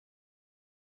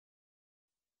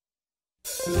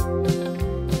All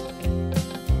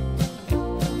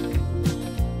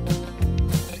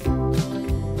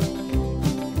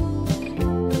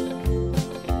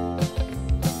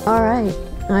right,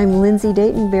 I'm Lindsay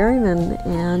Berryman,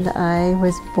 and I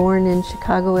was born in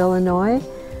Chicago, Illinois,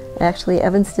 actually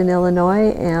Evanston,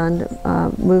 Illinois, and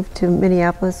moved to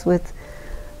Minneapolis with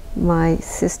my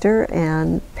sister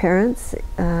and parents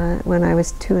when I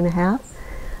was 2.5,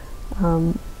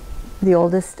 the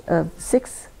oldest of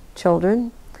 6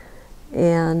 children,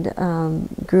 and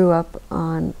grew up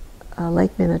on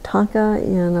Lake Minnetonka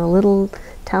in a little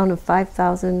town of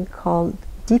 5,000 called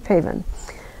Deep Haven.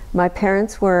 My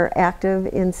parents were active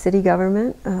in city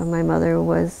government. My mother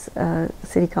was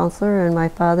city councilor and my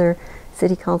father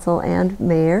city council and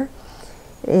mayor.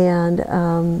 And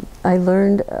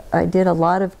I did a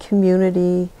lot of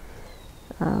community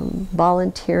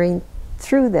volunteering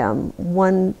through them.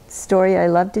 One story I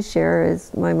love to share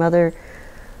is my mother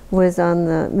was on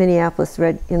the Minneapolis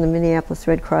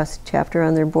Red Cross chapter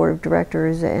on their board of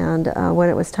directors, and when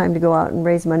it was time to go out and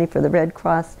raise money for the Red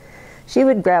Cross, she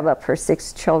would grab up her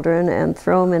 6 children and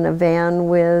throw them in a van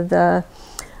with a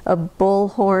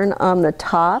bullhorn on the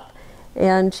top,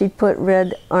 and she'd put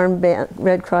Red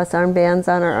Cross armbands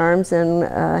on our arms and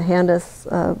hand us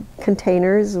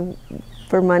containers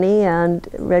for money and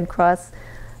Red Cross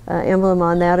emblem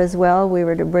on that as well. We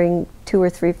were to bring 2 or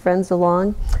 3 friends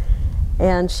along,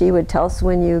 and she would tell us,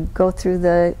 when you go through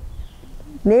the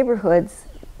neighborhoods,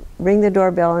 ring the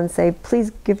doorbell and say,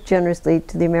 "Please give generously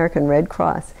to the American Red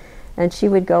Cross." And she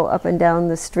would go up and down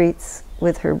the streets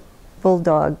with her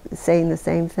bulldog saying the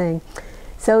same thing.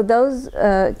 So those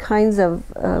kinds of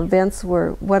events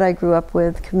were what I grew up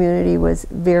with. Community was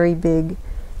very big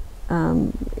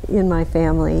in my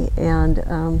family.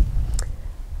 And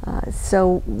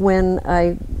so when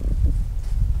I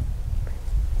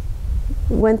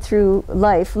went through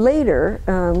life later,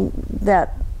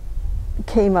 that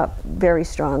came up very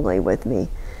strongly with me.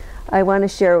 I want to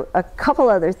share a couple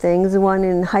other things. One,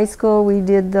 in high school we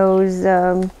did those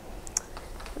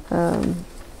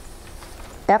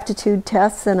aptitude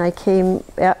tests, and I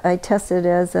tested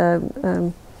as a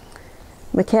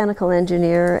mechanical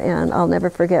engineer, and I'll never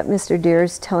forget Mr.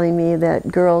 Deers telling me that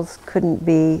girls couldn't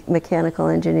be mechanical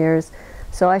engineers,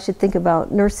 so I should think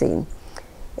about nursing.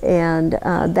 And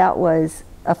that was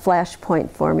a flashpoint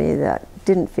for me that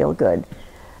didn't feel good.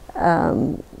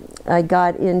 I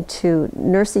got into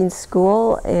nursing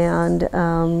school and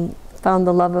found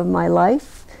the love of my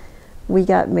life. We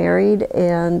got married,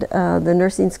 and the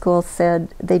nursing school said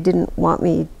they didn't want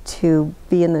me to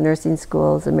be in the nursing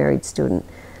school as a married student.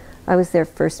 I was their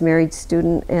first married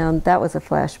student, and that was a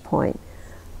flashpoint.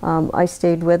 I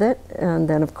stayed with it, and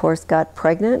then of course got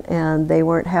pregnant, and they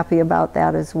weren't happy about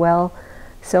that as well.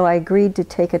 So I agreed to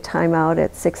take a time out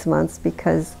at 6 months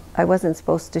because I wasn't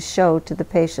supposed to show to the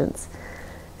patients.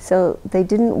 So they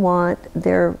didn't want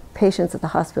their patients at the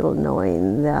hospital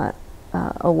knowing that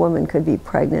a woman could be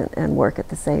pregnant and work at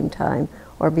the same time,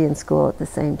 or be in school at the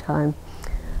same time.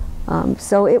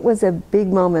 So it was a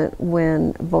big moment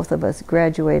when both of us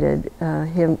graduated,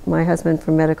 my husband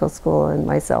from medical school and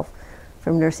myself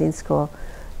from nursing school.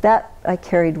 That I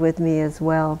carried with me as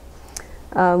well.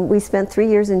 We spent 3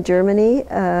 years in Germany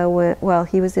while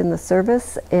he was in the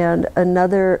service, and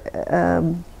another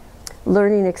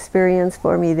learning experience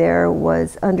for me there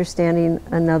was understanding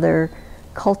another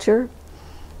culture.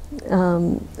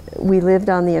 We lived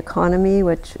on the economy,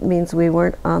 which means we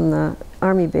weren't on the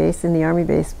army base,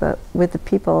 but with the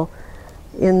people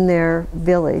in their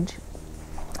village.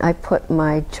 I put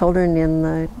my children in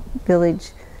the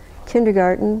village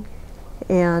kindergarten,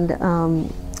 and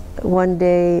one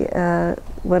day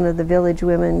one of the village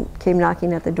women came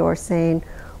knocking at the door saying,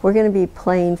 "We're going to be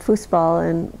playing foosball,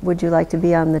 and would you like to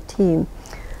be on the team?"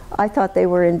 I thought they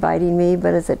were inviting me,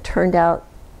 but as it turned out,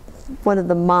 one of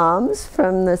the moms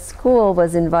from the school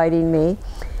was inviting me,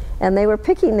 and they were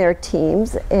picking their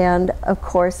teams, and of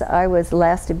course I was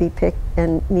last to be picked,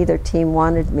 and neither team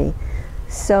wanted me.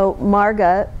 So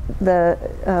Marga, the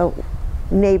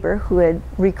neighbor who had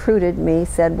recruited me,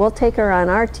 said, "We'll take her on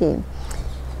our team."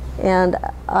 And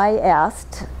I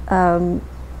asked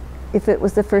if it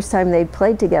was the first time they'd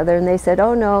played together, and they said,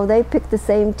 "Oh no, they picked the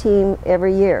same team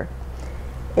every year.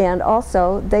 And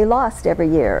also, they lost every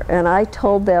year." And I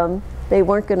told them they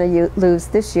weren't going to lose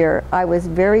this year. I was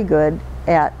very good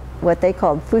at what they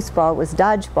called foosball, was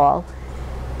dodgeball,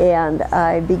 and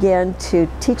I began to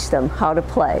teach them how to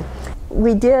play.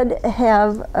 We did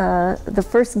have the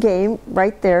first game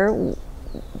right there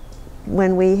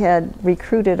when we had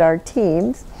recruited our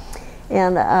teams,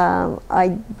 and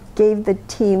I gave the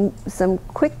team some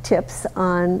quick tips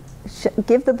on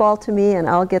give the ball to me and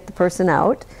I'll get the person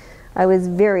out. I was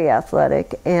very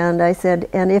athletic, and I said,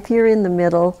 and if you're in the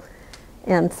middle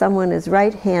and someone is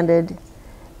right-handed,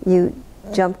 you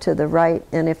jump to the right,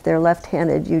 and if they're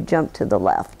left-handed, you jump to the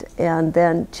left, and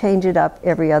then change it up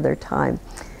every other time.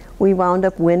 We wound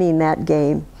up winning that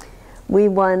game. We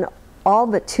won all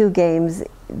but 2 games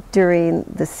during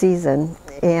the season,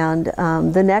 and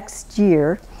the next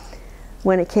year,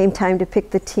 when it came time to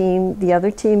pick the team, the other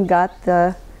team got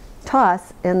the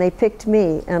toss, and they picked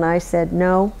me, and I said,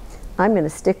 no, I'm going to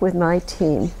stick with my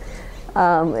team.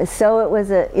 So it was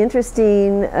an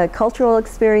interesting cultural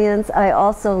experience. I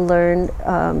also learned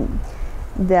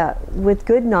that with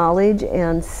good knowledge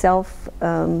and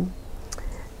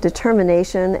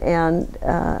self-determination and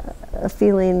a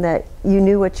feeling that you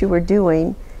knew what you were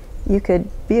doing, you could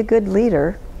be a good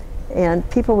leader, and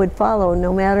people would follow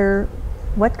no matter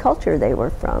what culture they were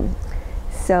from.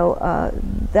 So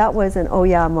that was an oh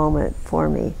yeah moment for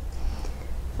me.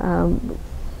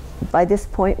 By this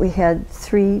point we had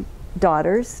 3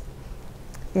 daughters,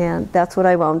 and that's what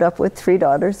I wound up with, 3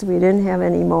 daughters. We didn't have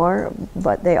any more,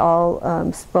 but they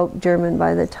all spoke German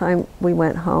by the time we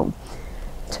went home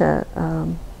to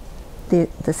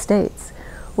the States.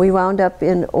 We wound up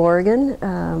in Oregon,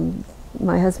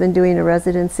 my husband doing a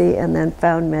residency, and then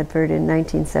found Medford in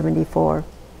 1974.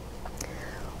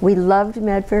 We loved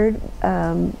Medford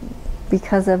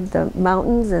because of the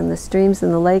mountains and the streams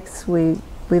and the lakes. We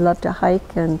loved to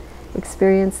hike and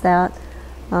experience that.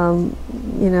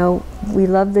 You know, we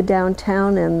loved the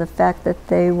downtown and the fact that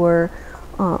they were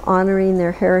honoring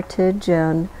their heritage,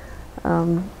 and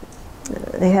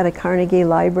they had a Carnegie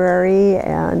Library,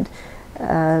 and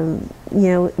you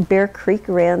know, Bear Creek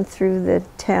ran through the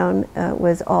town.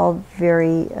 Was all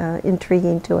very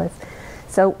intriguing to us.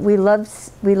 So we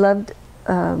loved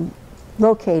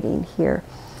locating here.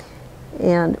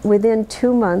 And within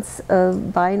 2 months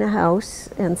of buying a house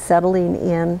and settling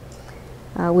in,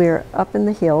 we were up in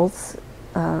the hills.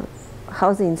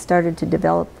 Housing started to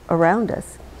develop around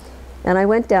us. And I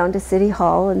went down to City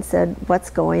Hall and said, what's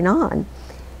going on?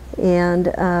 And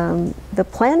the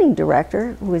planning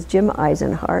director, who was Jim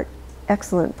Eisenhart,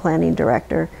 excellent planning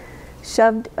director,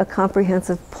 shoved a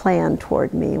comprehensive plan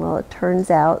toward me. Well, it turns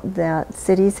out that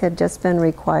cities had just been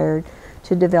required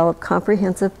to develop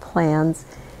comprehensive plans,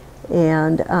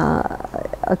 and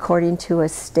according to a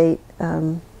state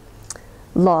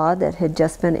law that had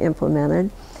just been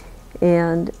implemented.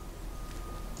 And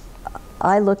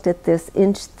I looked at this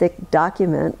inch-thick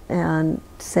document and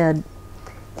said,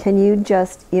 can you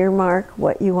just earmark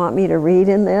what you want me to read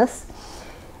in this?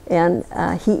 And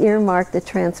he earmarked the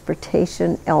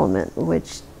transportation element,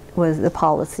 which was the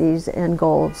policies and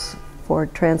goals for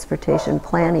transportation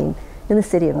planning in the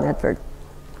city of Medford,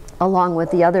 along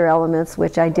with the other elements,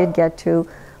 which I did get to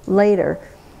later.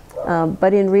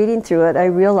 But in reading through it, I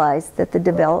realized that the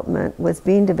development was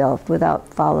being developed without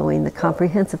following the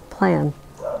comprehensive plan.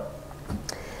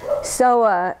 So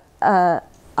I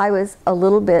was a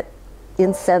little bit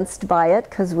incensed by it,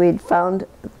 because we'd found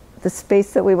the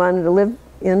space that we wanted to live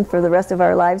in for the rest of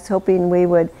our lives, hoping we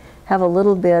would have a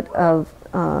little bit of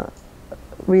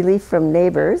relief from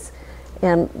neighbors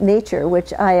and nature,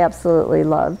 which I absolutely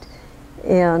loved.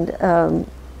 And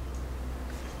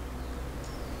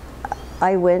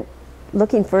I went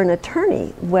looking for an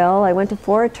attorney. Well, I went to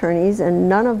 4 attorneys, and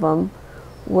none of them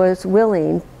was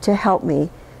willing to help me.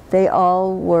 They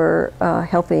all were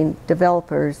helping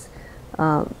developers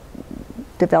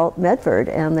develop Medford,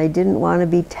 and they didn't want to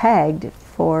be tagged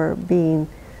for being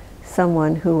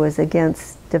someone who was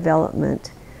against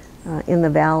development in the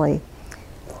valley.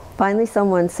 Finally,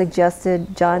 someone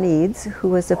suggested John Eads, who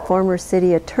was a former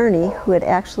city attorney who had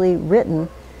actually written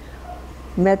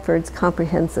Medford's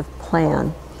comprehensive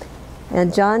plan.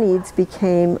 And John Eads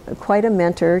became quite a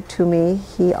mentor to me.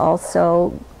 He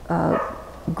also,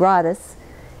 gratis,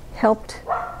 helped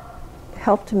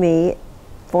me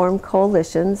form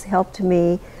coalitions, helped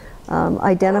me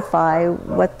identify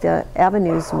what the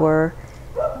avenues were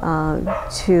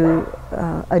to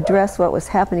address what was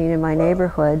happening in my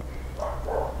neighborhood.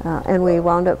 And we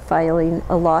wound up filing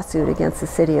a lawsuit against the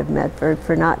city of Medford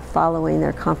for not following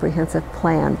their comprehensive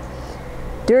plan.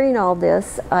 During all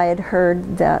this, I had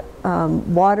heard that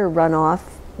water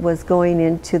runoff was going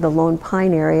into the Lone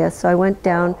Pine area, so I went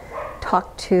down,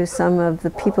 talked to some of the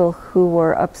people who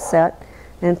were upset,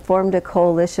 and formed a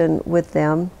coalition with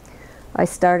them. I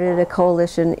started a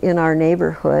coalition in our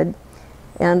neighborhood,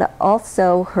 and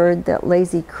also heard that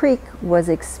Lazy Creek was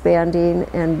expanding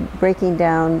and breaking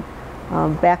down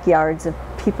backyards of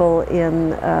people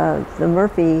in the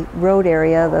Murphy Road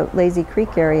area, the Lazy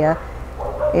Creek area,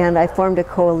 and I formed a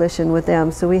coalition with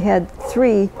them. So we had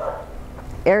 3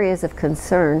 areas of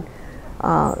concern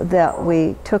that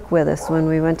we took with us when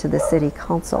we went to the city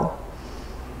council.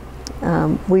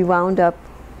 We wound up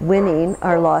winning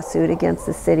our lawsuit against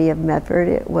the city of Medford.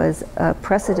 It was a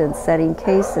precedent-setting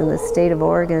case in the state of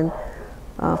Oregon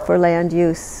for land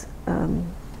use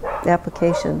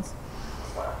applications.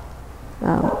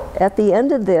 At the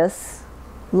end of this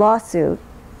lawsuit,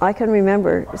 I can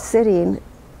remember sitting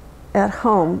at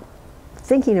home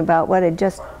thinking about what had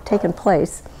just taken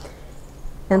place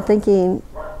and thinking,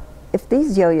 if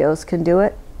these yo-yos can do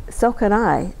it, so can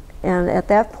I. And at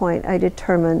that point, I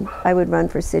determined I would run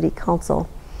for city council.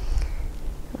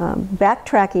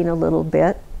 Backtracking a little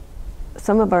bit,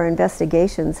 some of our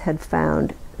investigations had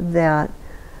found that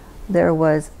there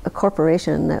was a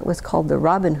corporation that was called the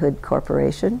Robin Hood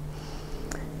Corporation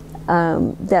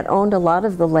that owned a lot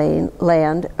of the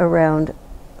land around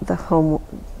the home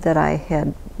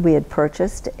that we had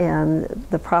purchased and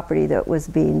the property that was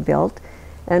being built.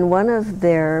 And one of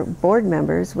their board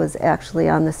members was actually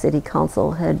on the city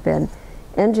council, had been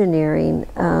engineering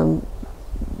the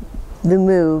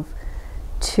move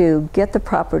to get the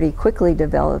property quickly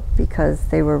developed because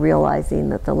they were realizing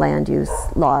that the land use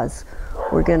laws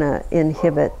were going to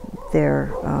inhibit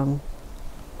their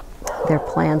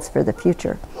plans for the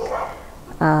future.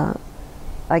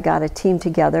 I got a team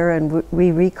together and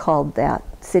we recalled that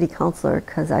city councilor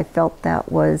because I felt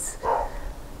that was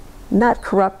not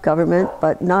corrupt government,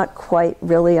 but not quite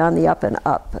really on the up and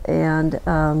up. And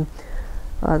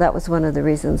that was one of the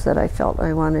reasons that I felt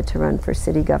I wanted to run for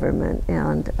city government.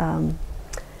 And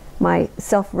my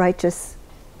self-righteous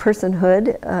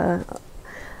personhood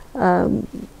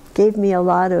gave me a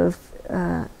lot of,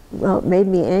 well, it made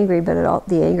me angry, but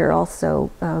the anger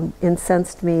also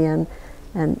incensed me and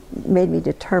made me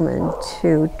determined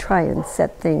to try and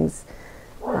set things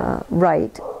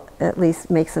right, at least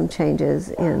make some changes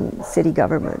in city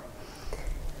government.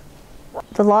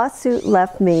 The lawsuit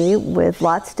left me with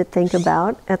lots to think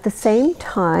about. At the same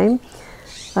time,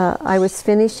 I was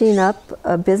finishing up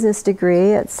a business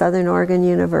degree at Southern Oregon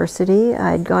University.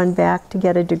 I'd gone back to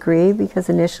get a degree because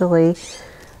initially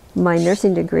my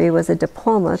nursing degree was a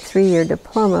diploma, 3-year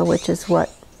diploma, which is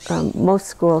what most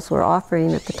schools were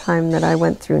offering at the time that I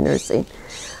went through nursing.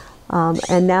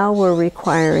 And now we're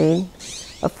requiring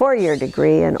a 4-year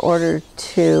degree in order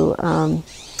to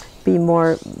be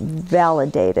more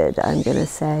validated, I'm going to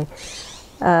say.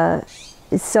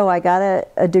 So I got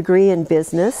a degree in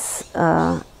business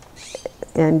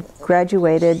and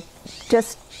graduated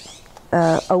just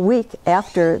a week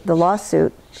after the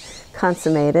lawsuit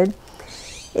consummated.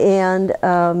 And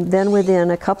then within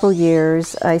a couple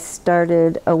years, I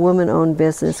started a woman-owned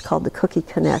business called the Cookie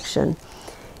Connection.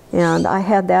 And I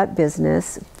had that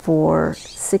business for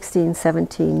 16,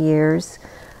 17 years.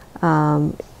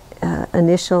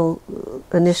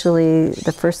 Initially,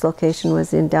 the first location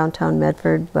was in downtown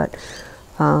Medford, but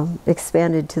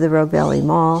expanded to the Rogue Valley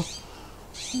Mall.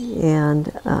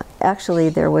 And actually,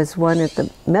 there was one at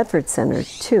the Medford Center,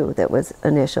 too, that was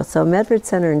initial. So Medford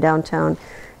Center and downtown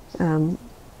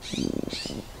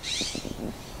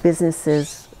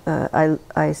businesses,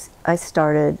 I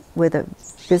started with a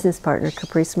business partner,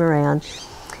 Caprice Moran,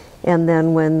 and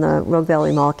then when the Rogue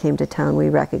Valley Mall came to town, we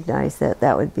recognized that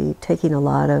that would be taking a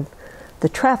lot of the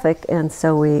traffic, and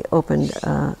so we opened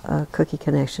a Cookie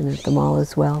Connection at the mall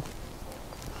as well.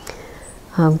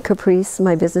 Caprice,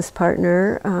 my business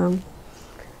partner,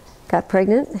 got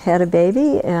pregnant, had a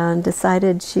baby, and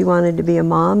decided she wanted to be a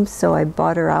mom, so I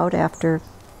bought her out after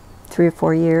 3 or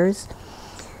 4 years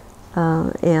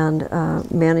and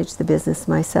managed the business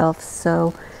myself.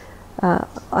 So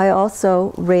I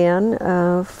also ran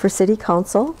for city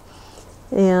council,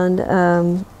 and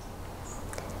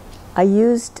I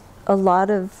used a lot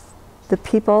of the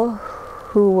people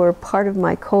who were part of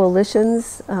my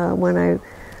coalitions when I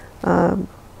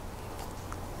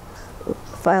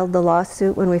filed the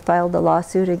lawsuit, when we filed the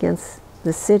lawsuit against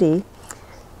the city,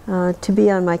 to be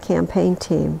on my campaign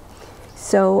team.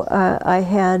 So I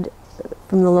had,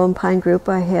 from the Lone Pine group,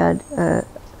 I had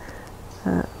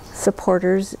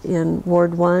supporters in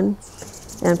Ward 1,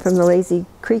 and from the Lazy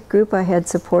Creek group I had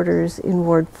supporters in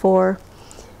Ward 4.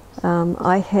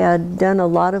 I had done a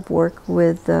lot of work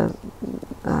with the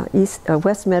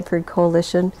West Medford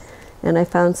Coalition, and I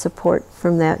found support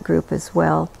from that group as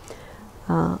well.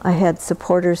 I had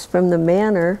supporters from the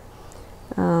Manor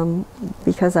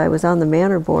because I was on the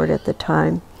Manor board at the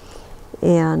time.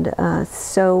 And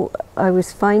so I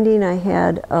was finding I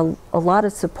had a lot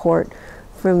of support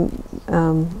from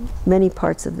many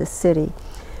parts of the city.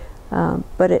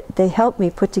 But they helped me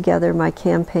put together my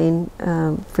campaign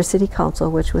for City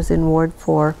Council, which was in Ward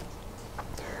 4.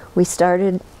 We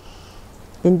started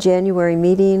in January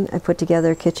meeting. I put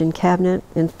together a kitchen cabinet.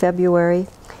 In February,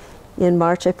 in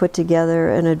March, I put together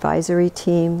an advisory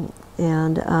team.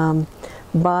 And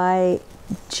by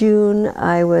June,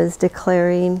 I was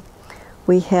declaring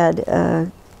we had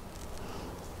a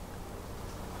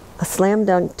slam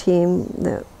dunk team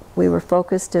that we were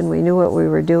focused and we knew what we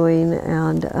were doing,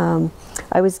 and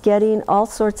I was getting all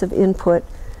sorts of input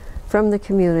from the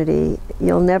community.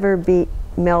 You'll never beat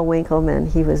Mel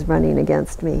Winkleman. He was running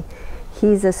against me.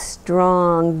 He's a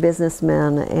strong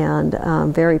businessman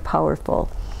and very powerful.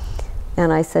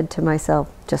 And I said to myself,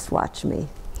 just watch me.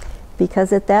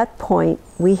 Because at that point,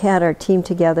 we had our team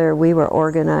together, we were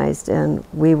organized, and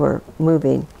we were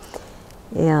moving.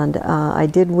 And I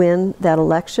did win that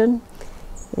election,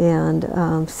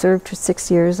 and served for 6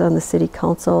 years on the City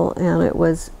Council, and it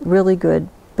was really good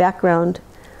background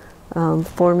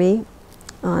for me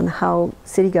on how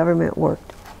city government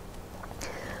worked.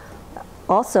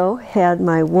 Also had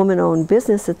my woman-owned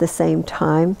business at the same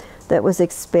time that was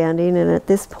expanding, and at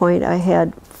this point I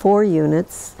had 4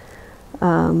 units,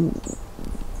 the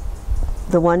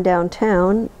one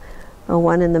downtown,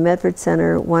 one in the Medford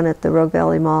Center, one at the Rogue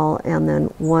Valley Mall, and then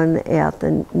one at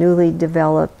the newly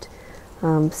developed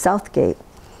Southgate.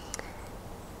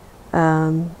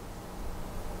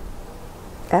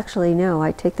 Actually, no,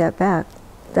 I take that back.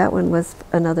 That one was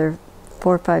another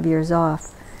 4 or 5 years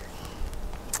off.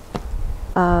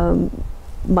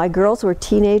 My girls were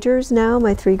teenagers now.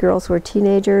 My 3 girls were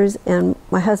teenagers, and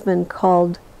my husband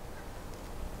called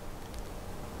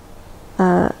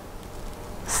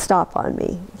stop on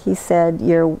me. He said,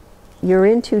 you're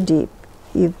in too deep.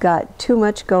 You've got too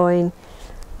much going,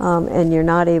 and you're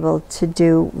not able to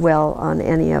do well on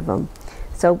any of them.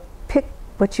 So pick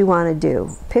what you want to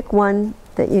do. Pick one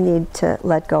that you need to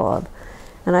let go of.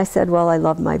 And I said, well, I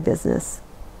love my business.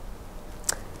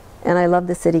 And I love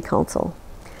the City Council.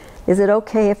 Is it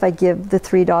okay if I give the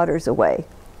 3 daughters away?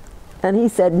 And he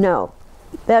said, no,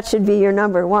 that should be your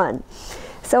number 1.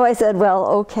 So I said, well,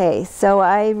 okay. So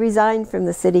I resigned from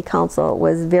the City Council. It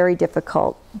was very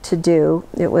difficult to do.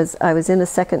 I was in a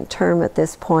 2nd term at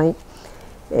this point,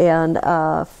 and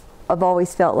I've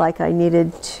always felt like I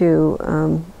needed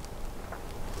to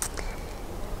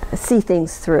see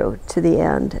things through to the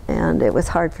end, and it was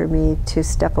hard for me to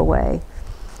step away.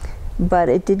 But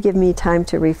it did give me time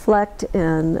to reflect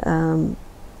and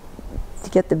to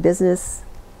get the business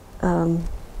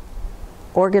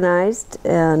organized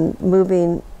and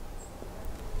moving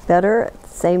better. At the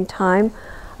same time,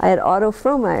 I had Otto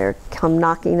Frohmeyer come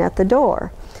knocking at the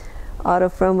door. Otto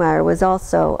Frohmeyer was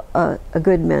also a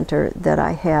good mentor that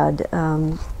I had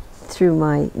through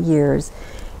my years.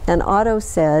 And Otto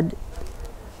said,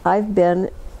 I've been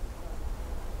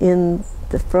in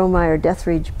the Frohmeyer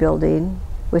Deathridge building,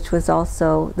 which was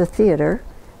also the theater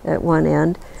at one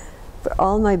end, for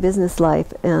all my business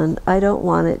life, and I don't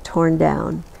want it torn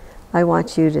down. I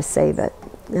want you to save it.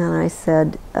 And I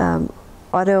said,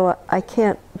 Otto, I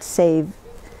can't save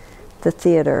the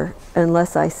theater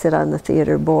unless I sit on the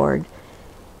theater board.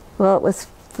 Well, it was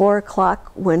 4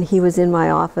 o'clock when he was in my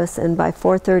office, and by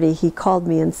 4:30 he called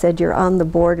me and said, you're on the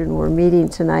board and we're meeting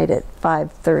tonight at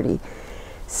 5:30.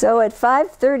 So at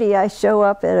 5:30 I show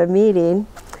up at a meeting,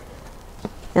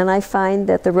 and I find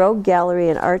that the Rogue Gallery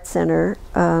and Art Center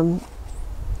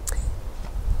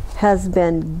has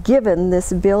been given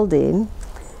this building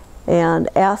and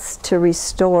asked to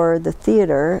restore the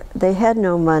theater. They had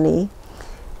no money.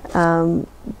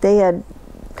 They had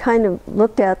kind of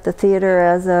looked at the theater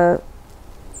as a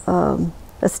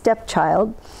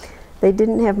stepchild. They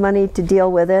didn't have money to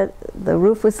deal with it. The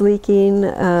roof was leaking.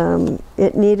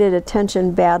 It needed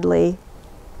attention badly.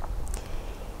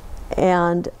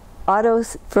 And Otto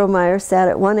Frohmeyer sat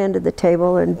at one end of the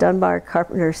table and Dunbar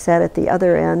Carpenter sat at the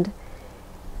other end.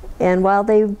 And while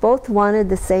they both wanted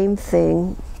the same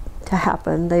thing to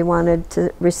happen, they wanted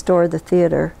to restore the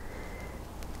theater,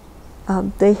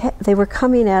 they were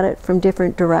coming at it from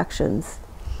different directions.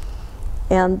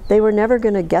 And they were never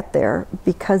going to get there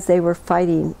because they were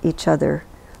fighting each other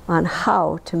on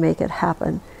how to make it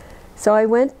happen. So I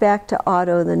went back to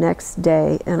Otto the next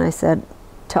day and I said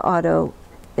to Otto,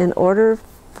 in order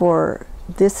for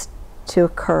this to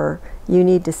occur, you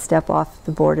need to step off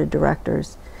the board of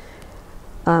directors.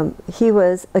 He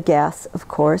was aghast, of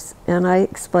course, and I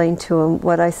explained to him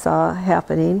what I saw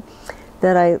happening,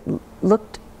 that I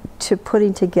looked to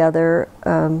putting together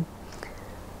an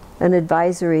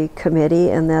advisory committee,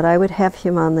 and that I would have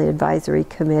him on the advisory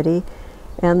committee,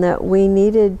 and that we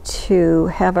needed to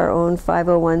have our own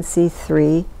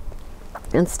 501c3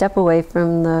 and step away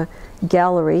from the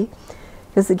gallery,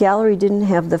 because the gallery didn't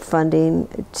have the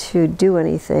funding to do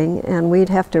anything, and we'd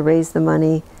have to raise the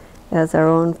money as our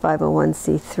own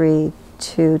 501c3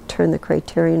 to turn the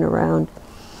Craterian around,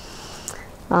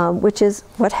 which is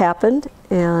what happened.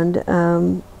 And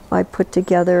I put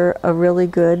together a really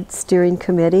good steering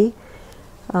committee,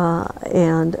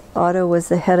 and Otto was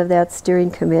the head of that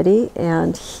steering committee,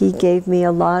 and he gave me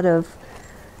a lot of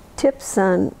tips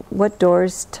on what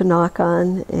doors to knock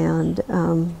on and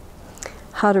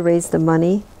how to raise the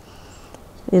money.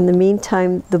 In the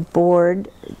meantime, the board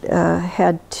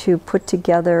had to put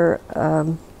together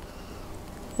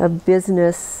a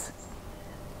business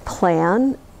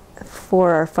plan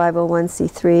for our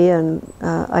 501c3 and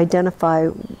identify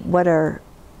what our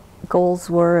goals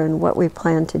were and what we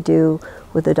planned to do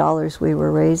with the dollars we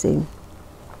were raising.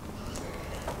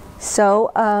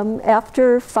 So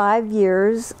after 5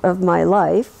 years of my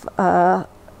life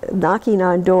knocking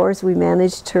on doors, we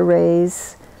managed to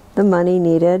raise the money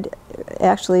needed.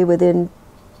 Actually, within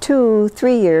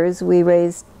 2-3 years, we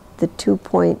raised the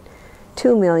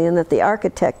 $2.2 million that the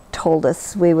architect told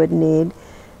us we would need.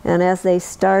 And as they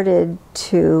started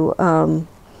to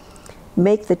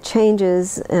make the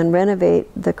changes and renovate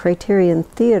the Craterian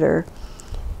Theater,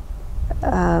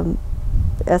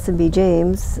 S&B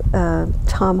James,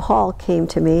 Tom Hall came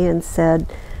to me and said,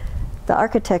 the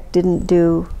architect didn't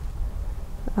do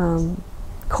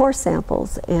core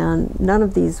samples, and none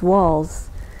of these walls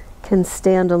can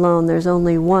stand alone. There's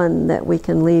only one that we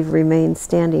can leave remain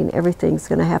standing. Everything's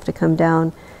going to have to come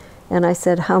down. And I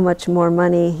said, how much more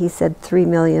money? He said, $3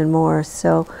 million more.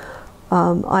 So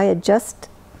I had just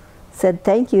said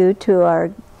thank you to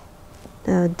our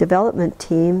development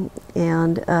team,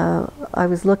 and I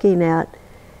was looking at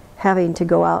having to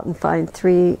go out and find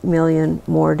 $3 million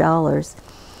more dollars.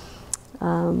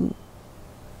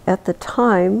 At the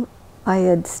time, I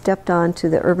had stepped on to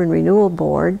the Urban Renewal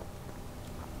Board.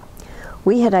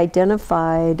 We had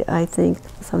identified, I think,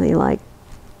 something like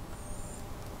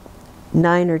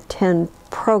 9 or 10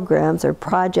 programs or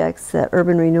projects that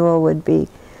Urban Renewal would be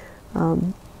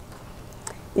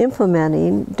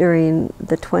implementing during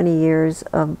the 20 years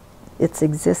of its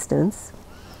existence.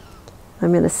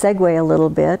 I'm going to segue a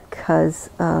little bit because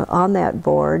on that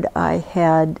board I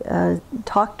had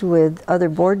talked with other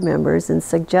board members and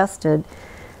suggested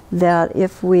that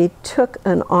if we took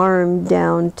an arm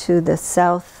down to the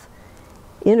south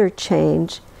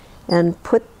interchange and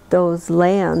put those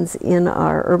lands in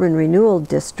our urban renewal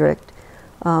district,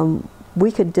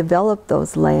 we could develop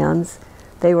those lands.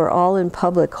 They were all in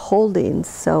public holdings,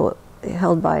 so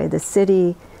held by the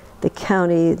city, the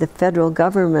county, the federal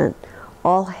government,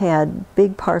 all had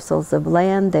big parcels of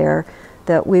land there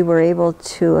that we were able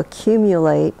to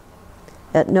accumulate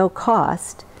at no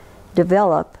cost,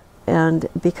 develop, and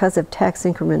because of tax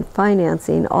increment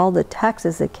financing, all the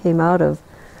taxes that came out of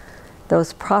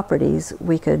those properties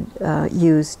we could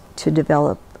use to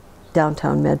develop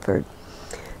downtown Medford.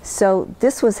 So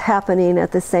this was happening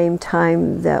at the same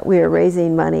time that we were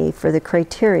raising money for the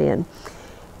Craterian,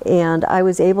 and I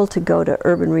was able to go to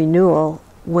Urban Renewal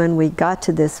when we got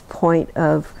to this point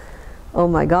of, oh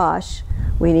my gosh,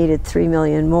 we needed $3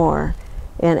 million more,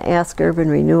 and ask Urban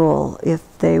Renewal if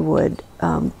they would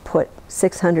put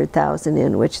 $600,000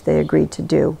 in, which they agreed to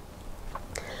do.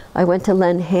 I went to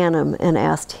Len Hannum and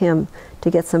asked him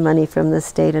to get some money from the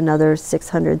state. Another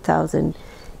 $600,000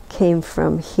 came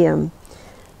from him.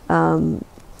 You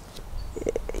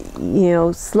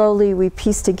know, slowly we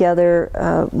pieced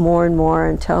together more and more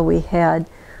until we had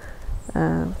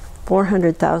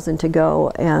 $400,000 to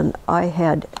go, and I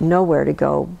had nowhere to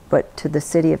go but to the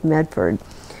city of Medford,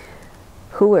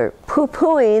 who were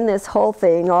poo-pooing this whole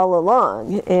thing all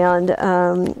along. And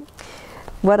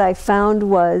what I found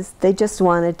was they just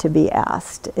wanted to be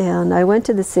asked. And I went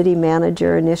to the city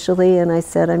manager initially and I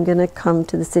said, I'm going to come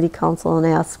to the city council and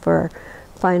ask for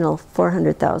a final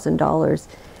 $400,000.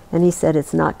 And he said,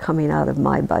 it's not coming out of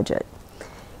my budget.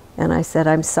 And I said,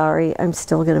 I'm sorry, I'm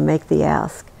still going to make the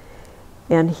ask.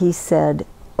 And he said,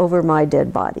 over my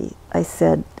dead body. I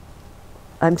said,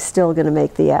 I'm still going to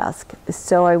make the ask.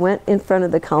 So I went in front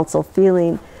of the council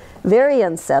feeling very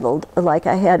unsettled, like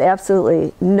I had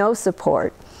absolutely no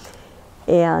support.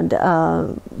 And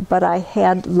but I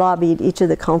had lobbied each of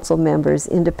the council members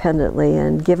independently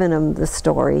and given them the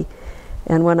story.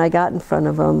 And when I got in front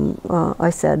of them,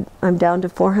 I said, I'm down to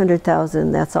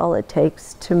 $400,000. That's all it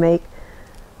takes to make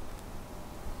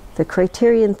the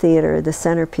Craterian Theater the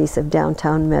centerpiece of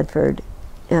downtown Medford.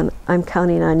 And I'm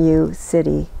counting on you,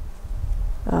 city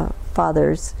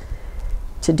fathers,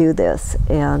 to do this.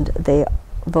 And they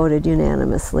voted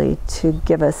unanimously to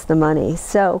give us the money.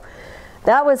 So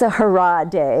that was a hurrah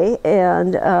day,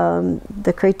 and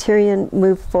the Craterian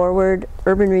moved forward.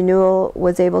 Urban Renewal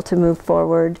was able to move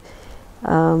forward.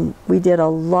 We did a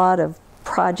lot of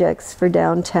projects for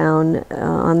downtown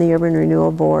on the Urban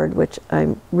Renewal Board, which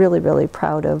I'm really, really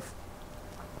proud of.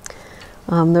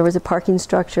 There was a parking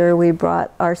structure. We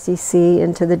brought RCC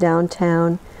into the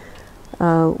downtown.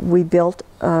 We built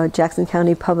Jackson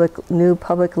County new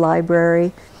public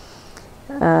library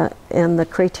and the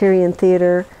Craterian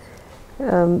Theater.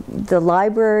 The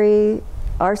library,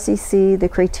 RCC, the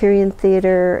Craterian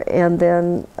Theater, and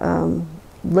then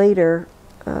later,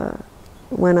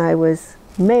 when I was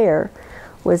mayor,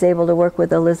 was able to work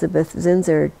with Elizabeth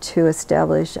Zinser to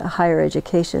establish a higher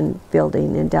education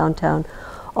building in downtown.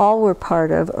 All were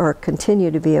part of, or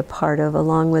continue to be a part of,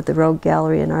 along with the Rogue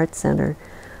Gallery and Arts Center,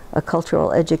 a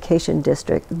cultural education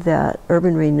district that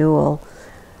Urban Renewal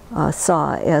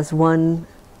saw as one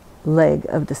leg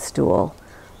of the stool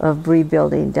of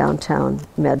rebuilding downtown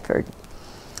Medford.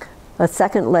 A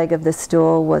second leg of the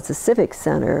stool was the Civic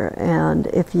Center, and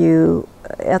if you,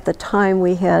 at the time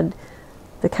we had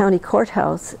the county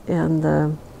courthouse and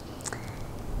the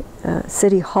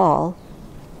city hall,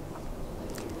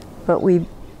 but we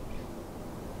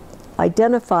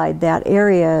identified that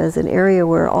area as an area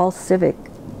where all civic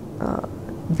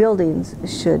buildings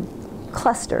should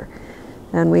cluster.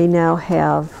 And we now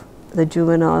have the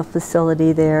juvenile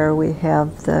facility there. We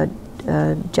have the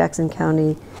Jackson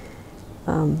County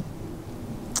I'm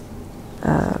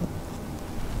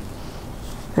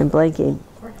blanking.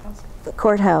 Courthouse. The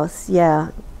courthouse, yeah,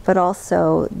 but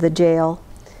also the jail,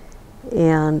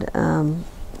 and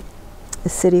the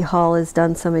city hall has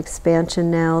done some expansion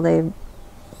now. They've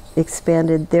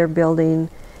expanded their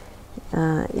building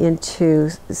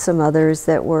into some others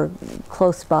that were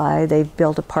close by. They've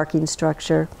built a parking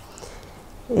structure.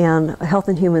 And Health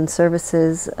and Human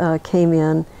Services came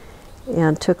in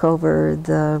and took over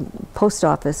the post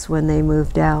office when they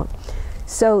moved out.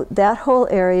 So that whole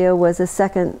area was a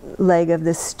second leg of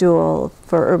the stool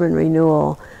for urban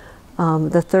renewal.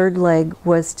 The third leg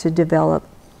was to develop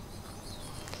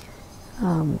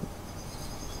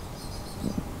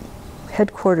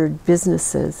headquartered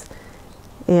businesses.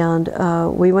 And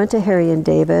we went to Harry and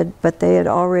David, but they had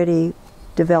already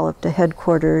developed a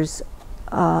headquarters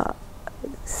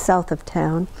south of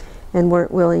town and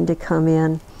weren't willing to come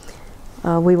in.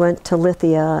 We went to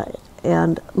Lithia,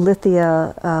 and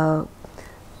Lithia,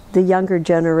 the younger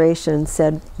generation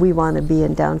said, we want to be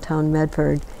in downtown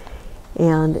Medford.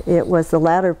 And it was the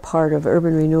latter part of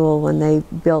Urban Renewal when they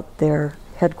built their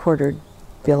headquartered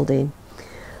building.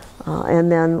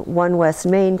 And then One West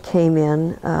Main came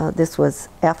in. This was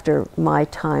after my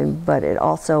time, but it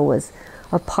also was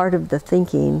a part of the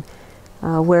thinking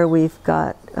where we've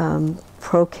got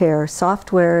ProCare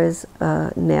Software is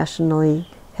a nationally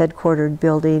headquartered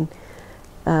building.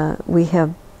 We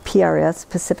have PRS,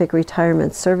 Pacific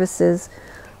Retirement Services,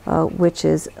 which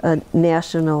is a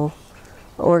national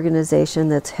organization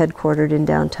that's headquartered in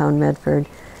downtown Medford.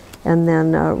 And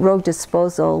then Rogue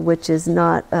Disposal, which is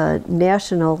not a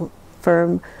national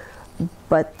firm,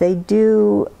 but they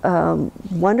do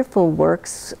wonderful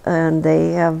works, and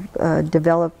they have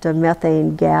developed a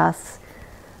methane gas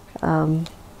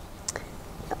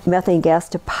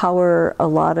to power a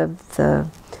lot of the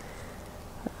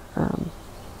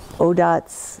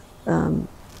ODOT's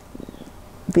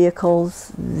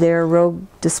vehicles, their Rogue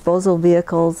Disposal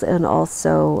vehicles, and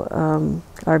also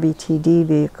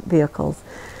RBTD vehicles.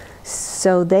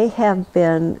 So they have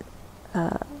been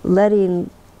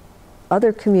letting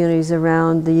other communities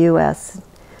around the U.S.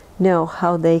 know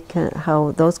how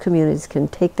those communities can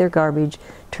take their garbage,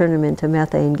 turn them into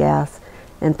methane gas,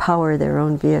 and power their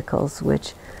own vehicles,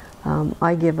 which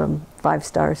I give them 5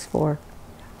 stars for.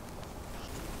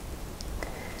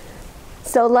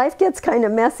 So life gets kind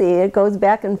of messy. It goes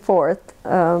back and forth,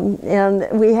 and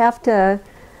we have to.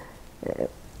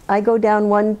 I go down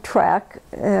one track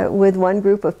with one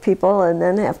group of people, and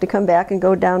then have to come back and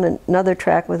go down another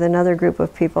track with another group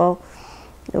of people.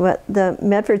 But the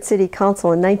Medford City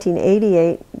Council in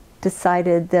 1988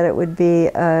 decided that it would be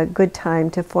a good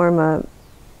time to form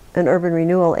an urban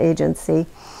renewal agency.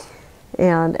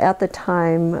 And at the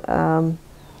time,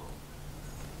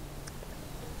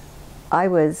 I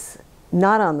was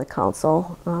not on the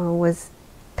council, was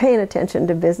paying attention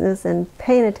to business and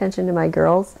paying attention to my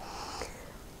girls.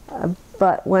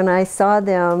 But when I saw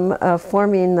them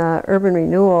forming the Urban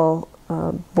Renewal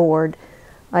Board,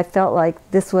 I felt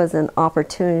like this was an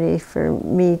opportunity for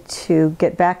me to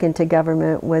get back into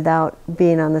government without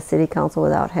being on the city council,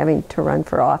 without having to run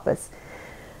for office.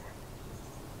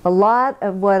 A lot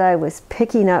of what I was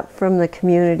picking up from the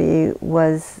community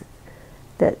was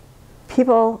that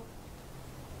people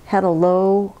had a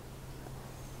low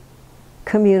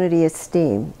community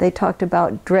esteem. They talked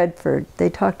about Dreadford. They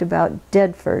talked about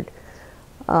Deadford.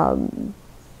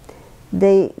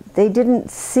 They didn't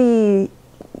see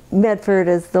Medford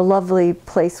as the lovely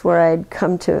place where I'd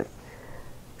come to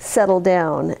settle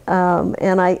down.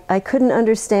 And I couldn't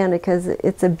understand it because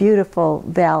it's a beautiful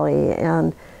valley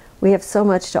and we have so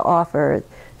much to offer.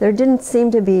 There didn't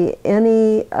seem to be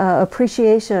any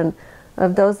appreciation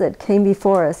of those that came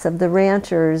before us, of the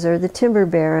ranchers or the timber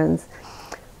barons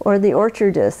or the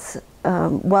orchardists.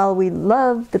 While we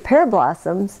loved the pear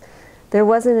blossoms, there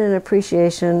wasn't an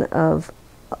appreciation of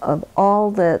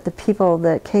all the people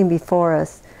that came before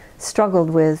us struggled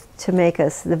with to make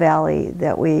us the valley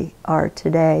that we are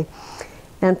today.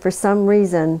 And for some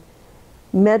reason,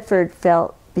 Medford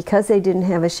felt, because they didn't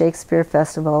have a Shakespeare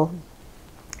festival,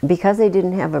 because they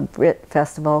didn't have a Brit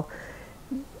festival,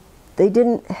 they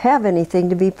didn't have anything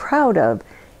to be proud of.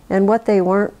 And what they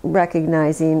weren't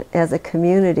recognizing as a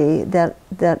community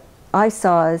that I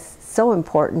saw as so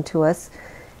important to us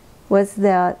was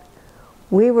that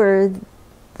we were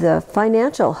the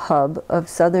financial hub of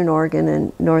Southern Oregon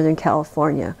and Northern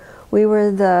California. We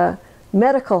were the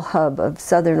medical hub of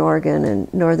Southern Oregon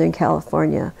and Northern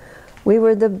California. We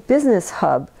were the business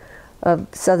hub of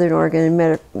Southern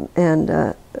Oregon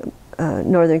and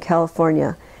Northern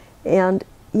California. And,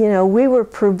 you know, we were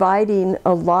providing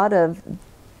a lot of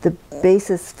the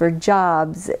basis for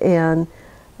jobs and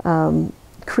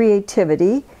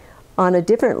creativity on a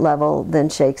different level than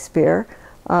Shakespeare.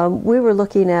 We were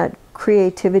looking at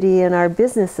creativity in our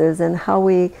businesses and how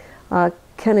we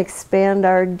can expand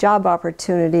our job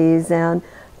opportunities and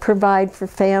provide for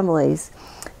families.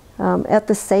 At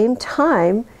the same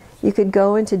time, you could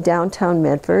go into downtown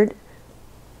Medford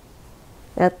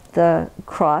at the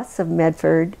cross of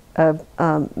Medford,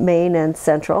 Main and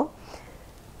Central,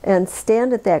 and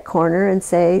stand at that corner and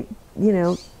say, you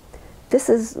know, this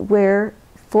is where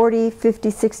 40, 50,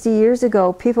 60 years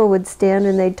ago people would stand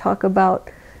and they'd talk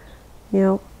about, you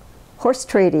know, horse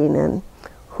trading and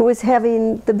who was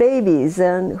having the babies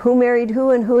and who married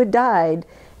who and who had died.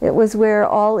 It was where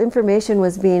all information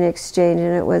was being exchanged,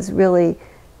 and it was really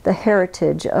the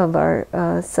heritage of our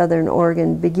Southern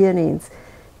Oregon beginnings.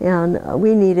 And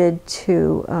we needed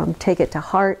to take it to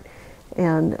heart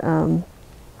and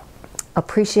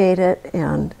appreciate it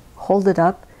and hold it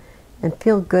up and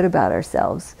feel good about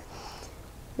ourselves.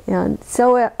 And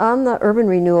so on the Urban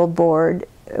Renewal Board,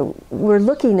 we're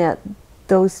looking at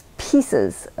those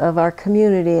pieces of our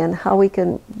community and how we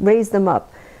can raise them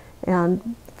up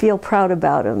and feel proud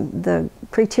about them. The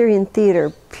Craterian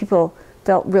Theater, people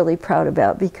felt really proud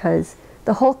about because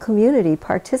the whole community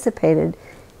participated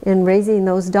in raising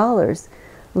those dollars.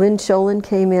 Lynn Sholin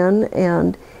came in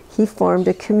and he formed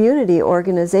a community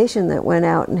organization that went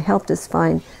out and helped us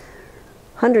find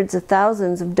hundreds of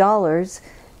thousands of dollars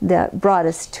that brought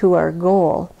us to our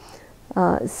goal.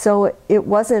 So it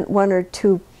wasn't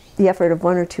the effort of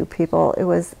one or two people, it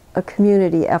was a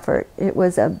community effort. It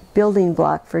was a building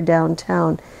block for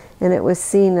downtown, and it was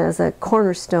seen as a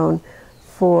cornerstone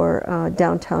for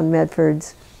downtown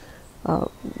Medford's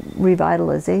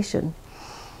revitalization.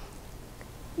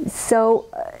 So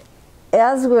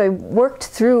as we worked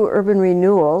through urban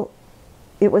renewal,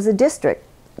 it was a district.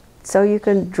 So you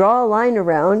can draw a line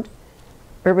around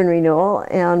urban renewal,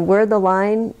 and where the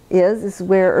line is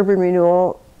where urban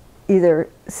renewal either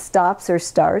stops or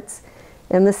starts,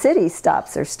 and the city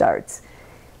stops or starts.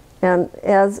 And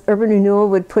as urban renewal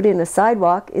would put in a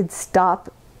sidewalk, it'd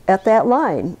stop at that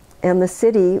line. And the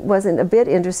city wasn't a bit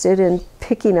interested in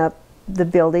picking up the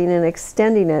building and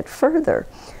extending it further.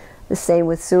 The same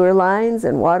with sewer lines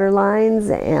and water lines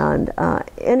and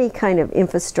any kind of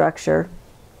infrastructure.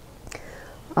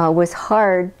 Was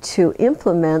hard to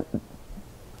implement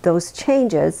those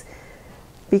changes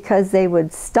because they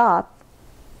would stop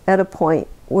at a point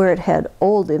where it had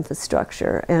old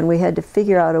infrastructure, and we had to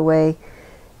figure out a way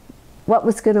what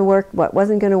was going to work, what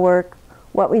wasn't going to work,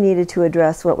 what we needed to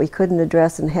address, what we couldn't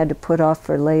address and had to put off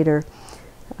for later.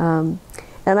 And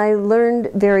I learned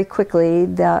very quickly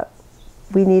that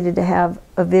we needed to have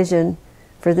a vision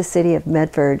for the city of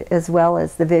Medford as well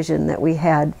as the vision that we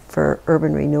had for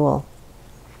urban renewal.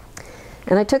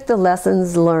 And I took the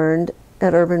lessons learned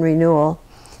at Urban Renewal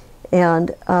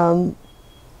and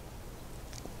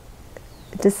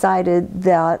decided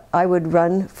that I would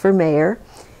run for mayor,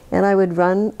 and I would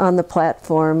run on the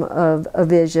platform of a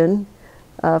vision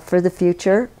for the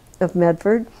future of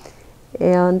Medford.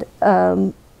 And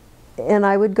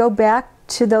I would go back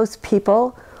to those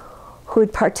people who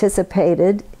had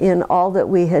participated in all that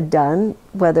we had done,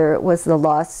 whether it was the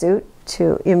lawsuit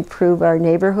to improve our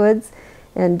neighborhoods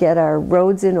and get our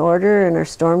roads in order and our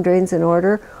storm drains in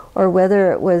order, or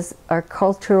whether it was our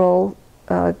cultural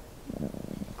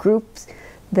groups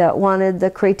that wanted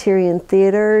the Craterian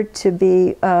Theater to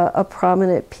be a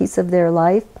prominent piece of their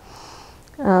life.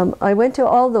 I went to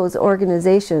all those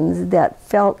organizations that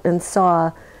felt and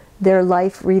saw their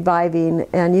life reviving,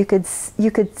 and you could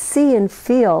see and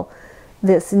feel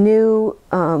this new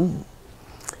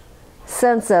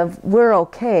sense of we're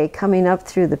okay coming up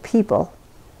through the people.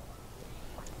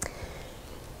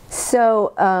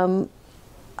 So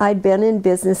I'd been in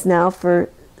business now for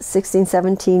 16,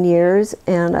 17 years,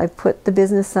 and I put the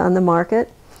business on the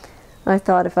market. I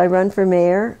thought if I run for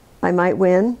mayor, I might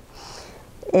win,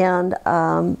 and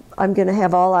I'm going to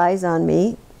have all eyes on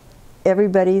me.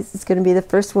 Everybody's going to be the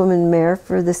first woman mayor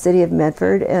for the city of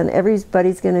Medford, and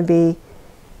everybody's going to be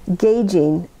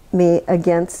gauging me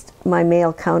against my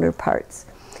male counterparts.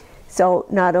 So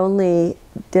not only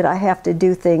did I have to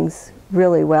do things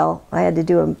really well, I had to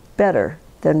do them better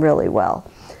than really well.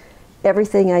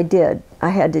 Everything I did, I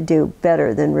had to do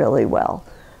better than really well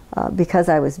because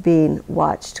I was being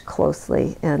watched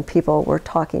closely and people were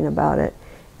talking about it.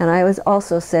 And I was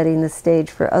also setting the stage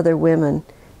for other women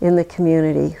in the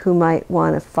community who might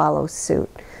want to follow suit.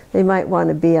 They might want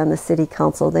to be on the city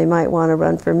council. They might want to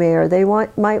run for mayor. They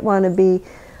might want to be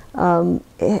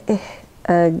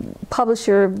a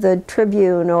publisher of the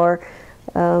Tribune, or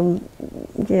you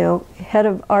know, head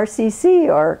of RCC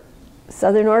or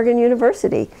Southern Oregon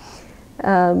University,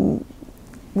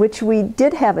 which we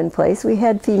did have in place. We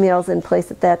had females in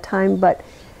place at that time, but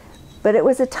it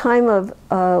was a time of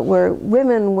where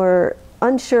women were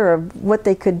unsure of what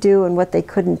they could do and what they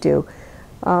couldn't do.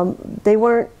 They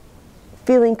weren't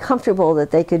feeling comfortable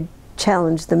that they could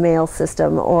challenge the male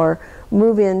system or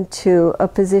move into a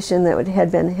position that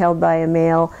had been held by a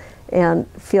male and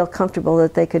feel comfortable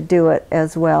that they could do it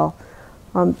as well.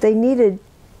 They needed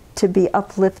to be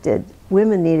uplifted.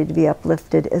 Women needed to be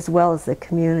uplifted as well as the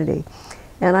community.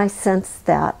 And I sensed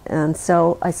that, and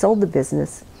so I sold the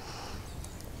business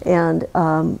and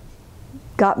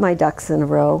got my ducks in a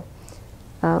row.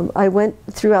 I went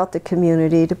throughout the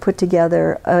community to put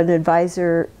together an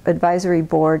advisory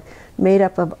board made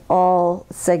up of all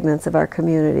segments of our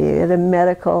community. I had a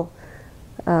medical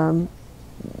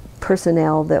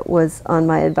personnel that was on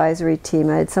my advisory team.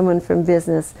 I had someone from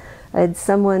business. I had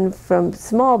someone from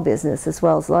small business as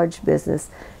well as large business.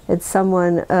 I had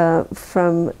someone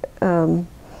from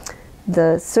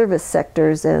the service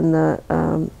sectors and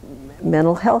the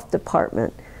mental health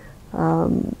department,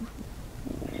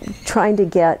 trying to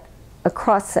get a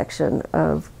cross-section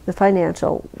of the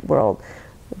financial world,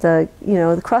 the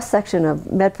cross-section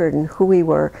of Medford and who we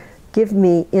were, give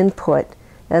me input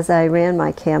as I ran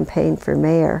my campaign for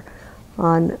mayor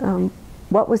on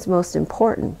what was most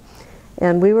important.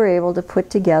 And we were able to put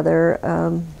together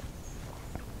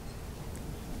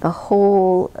a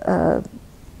whole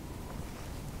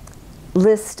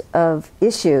list of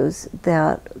issues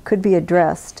that could be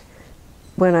addressed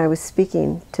when I was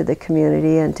speaking to the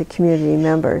community and to community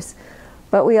members.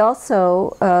 But we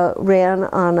also ran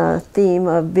on a theme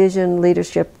of vision,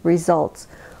 leadership, results,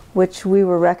 which we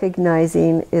were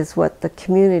recognizing is what the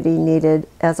community needed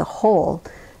as a whole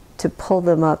to pull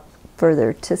them up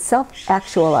further, to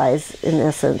self-actualize, in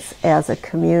essence, as a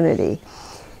community.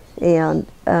 And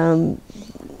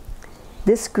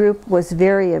this group was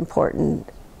very important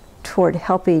toward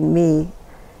helping me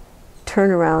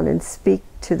turn around and speak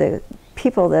to the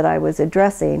people that I was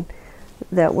addressing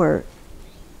that were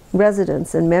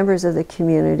residents and members of the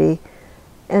community,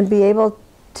 and be able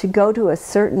to go to a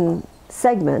certain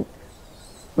segment.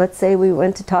 Let's say we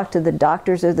went to talk to the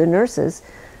doctors or the nurses.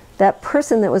 That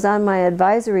person that was on my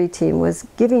advisory team was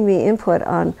giving me input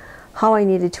on how I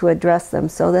needed to address them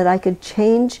so that I could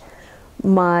change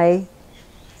my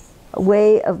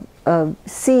way of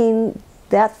seeing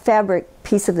that fabric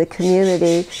piece of the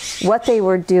community, what they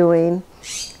were doing,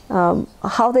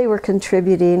 how they were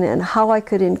contributing, and how I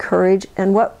could encourage,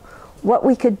 and what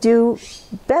we could do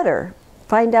better.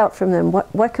 Find out from them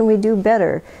what can we do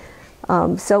better.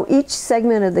 So each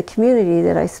segment of the community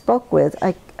that I spoke with,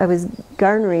 I was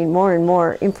garnering more and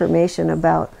more information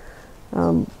about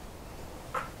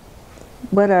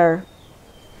what our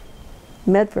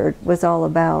Medford was all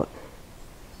about.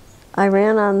 I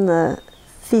ran on the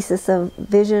thesis of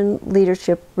vision,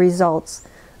 leadership, results,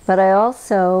 but I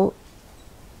also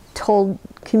told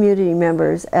community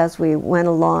members as we went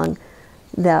along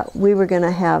that we were going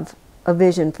to have a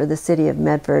vision for the city of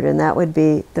Medford, and that would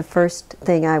be the first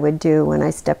thing I would do when I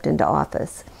stepped into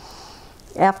office.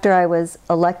 After I was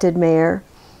elected mayor,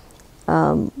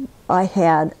 I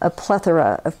had a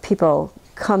plethora of people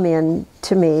come in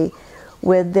to me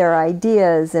with their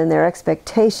ideas and their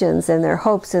expectations and their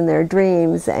hopes and their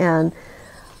dreams, and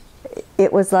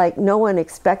it was like no one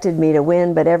expected me to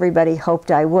win, but everybody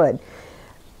hoped I would.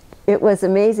 It was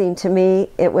amazing to me,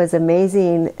 it was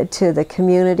amazing to the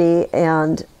community,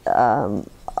 and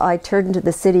I turned to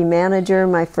the city manager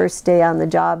my first day on the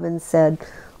job and said,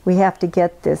 we have to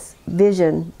get this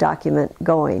vision document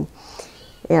going,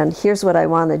 and here's what I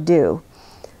want to do.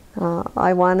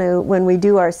 I want to, when we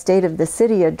do our State of the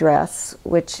City address,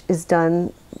 which is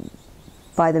done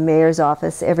by the mayor's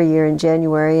office every year in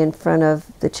January in front of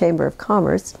the Chamber of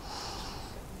Commerce,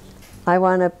 I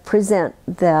want to present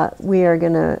that we are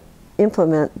going to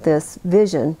implement this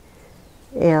vision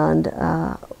and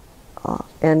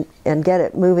get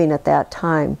it moving at that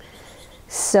time.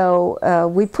 So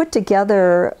we put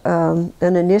together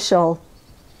an initial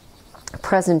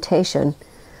presentation,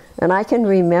 and I can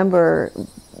remember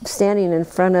standing in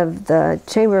front of the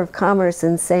Chamber of Commerce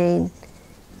and saying,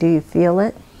 do you feel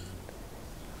it?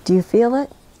 Do you feel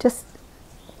it? Just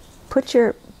put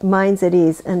your minds at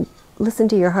ease and listen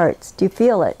to your hearts. Do you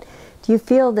feel it? Do you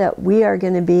feel that we are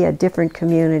going to be a different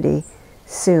community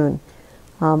soon?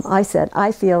 I said,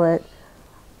 I feel it.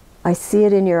 I see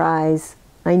it in your eyes.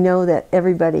 I know that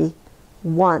everybody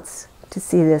wants to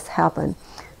see this happen.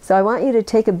 So I want you to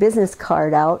take a business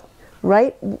card out,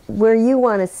 right where you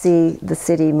want to see the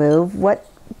city move, what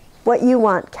you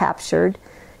want captured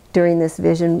during this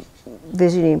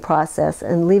visioning process,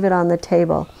 and leave it on the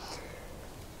table.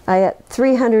 I had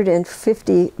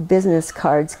 350 business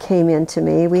cards came in to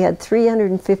me. We had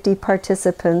 350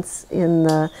 participants in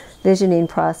the visioning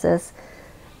process.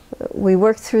 We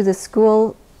worked through the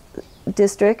school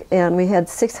district, and we had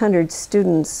 600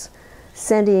 students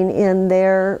sending in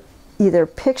their either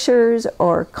pictures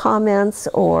or comments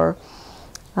or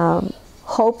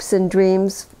hopes and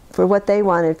dreams for what they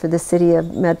wanted for the city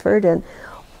of Medford. And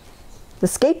the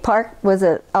skate park was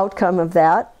an outcome of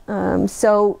that.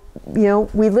 So, you know,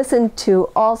 we listened to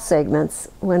all segments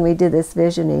when we did this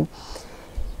visioning.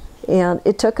 And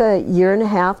it took a year and a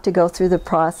half to go through the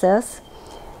process.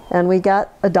 And we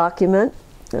got a document,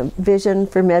 a vision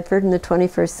for Medford in the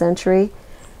 21st century.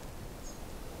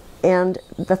 And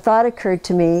the thought occurred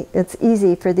to me, it's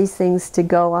easy for these things to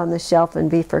go on the shelf and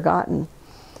be forgotten.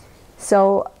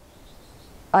 So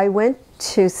I went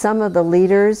to some of the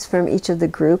leaders from each of the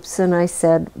groups and I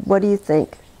said, what do you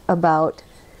think about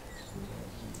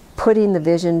putting the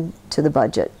vision to the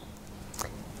budget?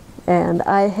 And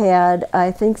I had,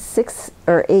 I think, 6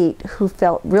 or 8 who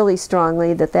felt really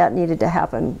strongly that that needed to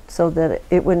happen so that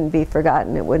it wouldn't be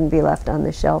forgotten, it wouldn't be left on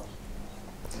the shelf.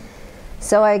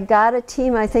 So I got a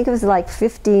team, I think it was like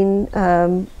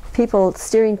 15 people,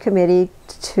 steering committee,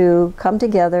 to come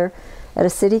together at a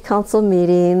city council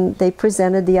meeting. They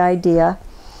presented the idea.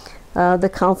 The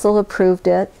council approved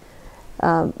it,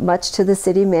 much to the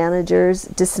city manager's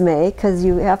dismay, because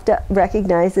you have to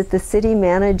recognize that the city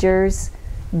manager's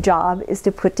job is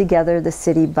to put together the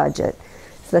city budget.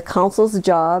 So the council's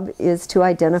job is to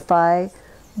identify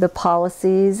the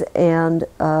policies and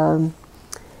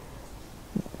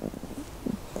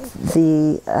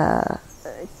the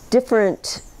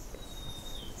different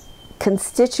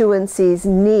constituencies'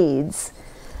 needs,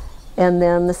 and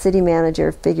then the city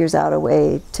manager figures out a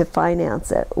way to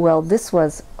finance it. Well, this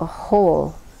was a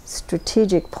whole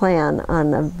strategic plan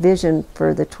on a vision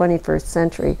for the 21st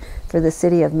century for the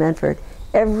city of Medford.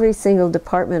 Every single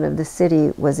department of the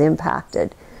city was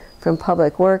impacted, from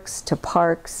public works to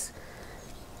parks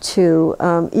to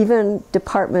even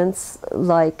departments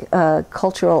like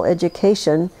cultural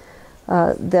education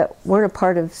that weren't a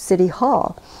part of City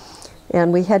Hall.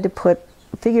 And we had to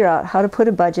figure out how to put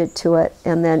a budget to it,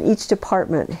 and then each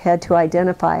department had to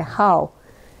identify how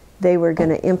they were going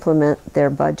to implement their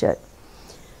budget.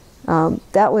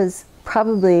 That was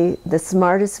probably the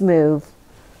smartest move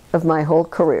of my whole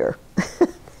career,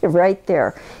 right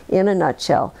there, in a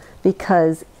nutshell,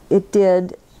 because it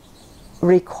did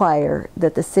require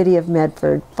that the city of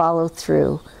Medford follow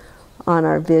through on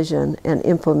our vision and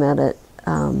implement it,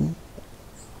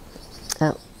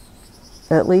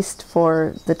 at least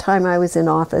for the time I was in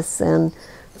office and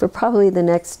for probably the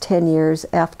next 10 years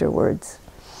afterwards.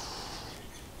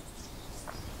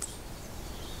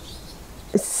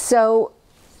 So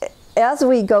as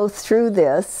we go through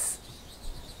this,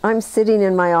 I'm sitting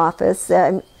in my office.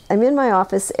 I'm in my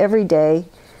office every day,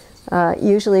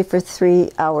 usually for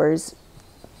 3 hours,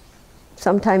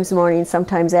 sometimes morning,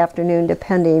 sometimes afternoon,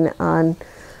 depending on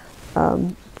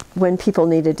when people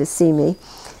needed to see me.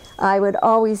 I would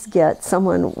always get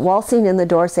someone waltzing in the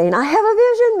door saying, I have a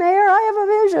vision, Mayor, I have a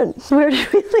vision. Where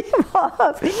did we leave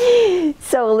off?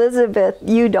 So Elizabeth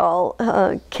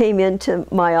Udall came into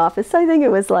my office, I think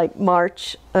it was like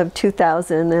March of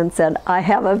 2000, and said, I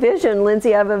have a vision,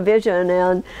 Lindsay, I have a vision.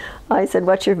 And I said,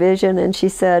 what's your vision? And she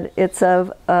said, it's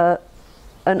of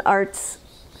an arts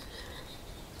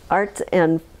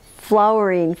and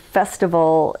flowering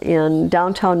festival in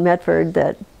downtown Medford.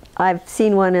 That I've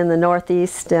seen one in the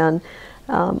Northeast, and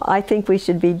I think we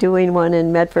should be doing one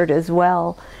in Medford as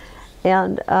well.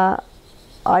 And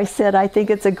I said, I think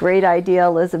it's a great idea,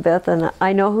 Elizabeth, and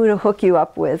I know who to hook you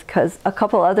up with, because a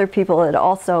couple other people had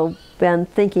also been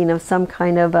thinking of some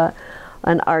kind of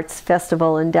an arts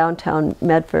festival in downtown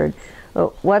Medford.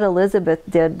 What Elizabeth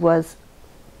did was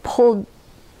pulled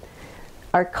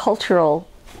our cultural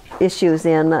issues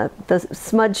in, the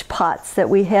smudge pots that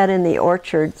we had in the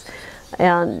orchards,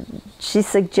 and she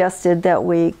suggested that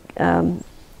we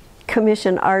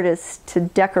commission artists to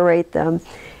decorate them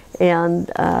and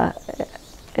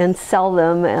sell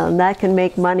them, and that can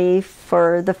make money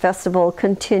for the festival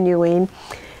continuing.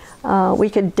 We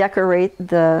could decorate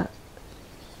the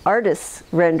artists'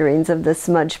 renderings of the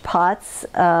smudge pots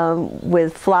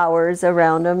with flowers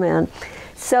around them, and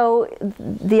so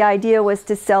the idea was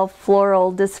to sell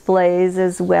floral displays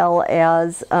as well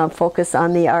as focus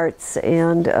on the arts,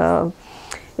 and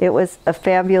it was a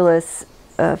fabulous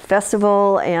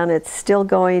festival, and it's still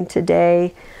going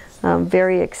today.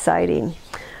 Very exciting.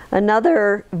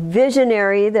 Another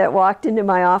visionary that walked into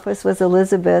my office was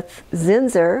Elizabeth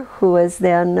Zinser, who was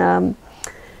then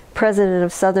president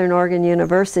of Southern Oregon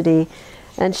University,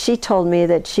 and she told me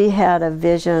that she had a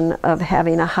vision of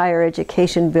having a higher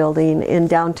education building in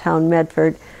downtown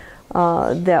Medford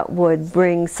that would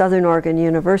bring Southern Oregon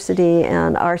University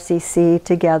and RCC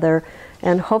together,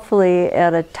 and hopefully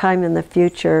at a time in the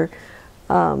future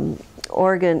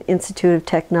Oregon Institute of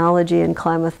Technology in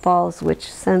Klamath Falls, which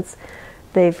since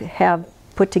they have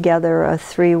put together a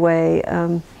three-way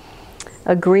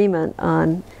agreement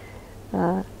on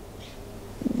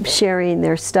sharing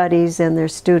their studies and their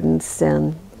students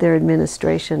and their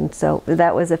administration. So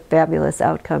that was a fabulous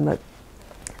outcome. But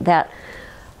that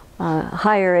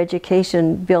higher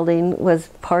education building was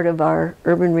part of our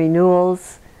urban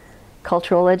renewals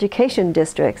cultural education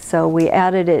district. So we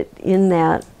added it in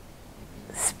that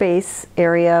space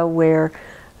area where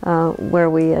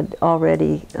we had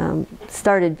already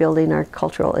started building our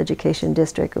cultural education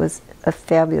district. It was a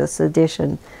fabulous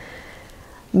addition.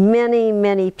 Many,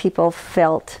 many people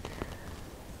felt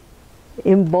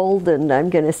emboldened, I'm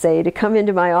going to say, to come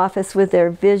into my office with their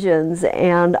visions,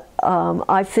 and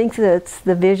I think that's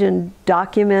the vision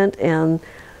document and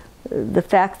the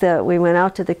fact that we went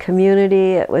out to the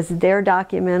community. It was their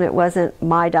document, it wasn't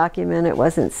my document, it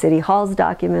wasn't City Hall's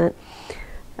document,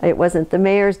 it wasn't the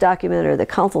mayor's document or the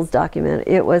council's document,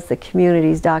 it was the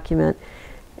community's document,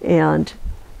 and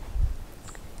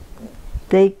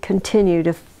they continue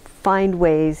to find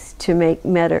ways to make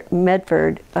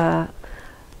Medford a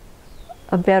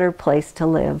better place to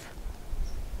live.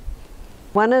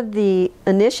 One of the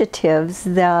initiatives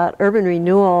that Urban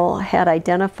Renewal had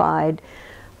identified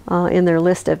in their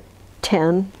list of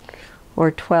 10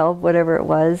 or 12, whatever it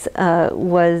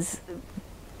was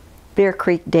Bear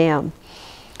Creek Dam.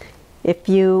 If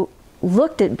you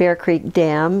looked at Bear Creek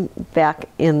Dam back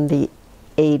in the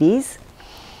 80s,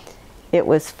 it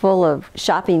was full of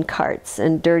shopping carts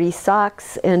and dirty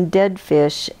socks and dead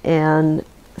fish and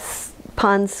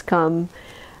pond scum,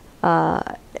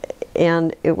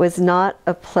 and it was not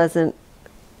a pleasant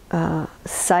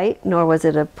sight, nor was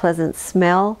it a pleasant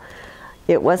smell.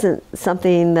 It wasn't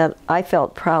something that I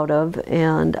felt proud of,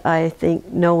 and I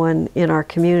think no one in our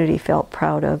community felt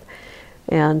proud of.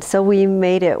 And so we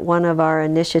made it one of our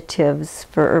initiatives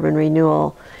for urban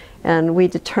renewal, and we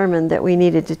determined that we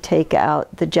needed to take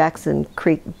out the Jackson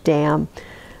Creek Dam.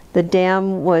 The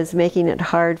dam was making it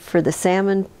hard for the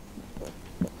salmon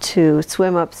to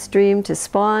swim upstream to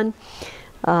spawn.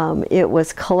 It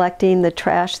was collecting the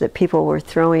trash that people were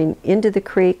throwing into the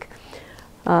creek.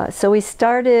 So we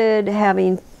started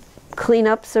having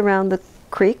cleanups around the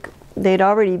creek. They'd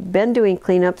already been doing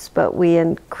cleanups, but we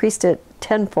increased it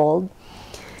tenfold.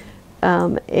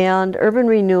 And Urban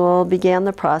Renewal began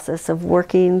the process of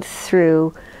working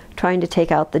through trying to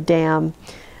take out the dam.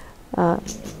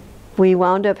 We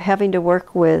wound up having to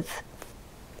work with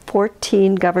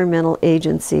 14 governmental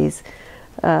agencies,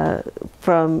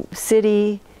 from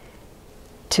city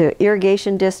to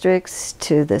irrigation districts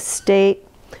to the state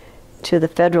to the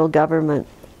federal government.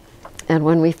 And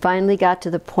when we finally got to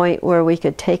the point where we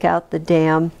could take out the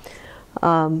dam,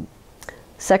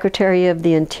 Secretary of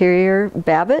the Interior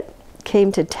Babbitt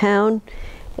came to town,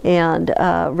 and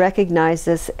recognized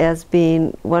this as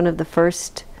being one of the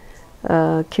first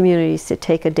communities to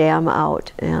take a dam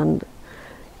out, and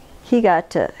he got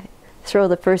to throw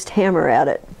the first hammer at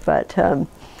it. But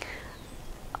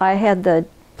I had the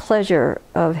pleasure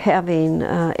of having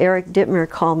Eric Dittmer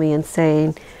call me and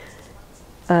saying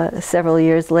several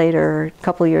years later, a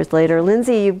couple years later,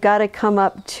 "Lindsay, you've got to come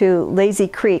up to Lazy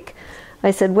Creek."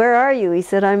 I said, "Where are you?" He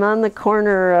said, "I'm on the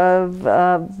corner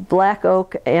of Black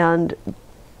Oak and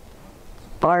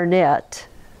Barnett.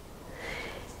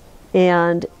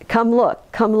 And come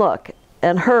look,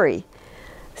 and hurry."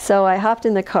 So I hopped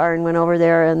in the car and went over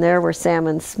there, and there were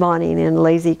salmon spawning in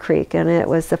Lazy Creek, and it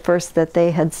was the first that they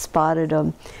had spotted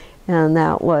them. And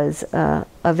that was a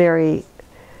very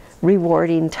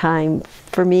rewarding time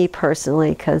for me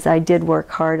personally, because I did work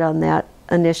hard on that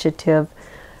initiative.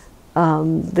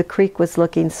 The creek was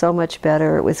looking so much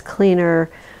better. It was cleaner,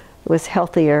 it was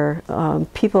healthier.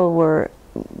 People were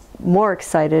more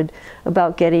excited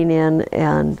about getting in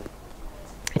and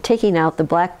taking out the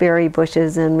blackberry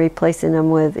bushes and replacing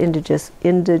them with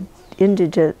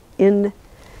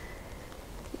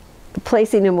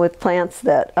placing them with plants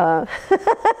that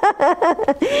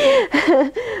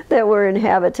that were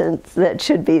inhabitants that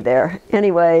should be there.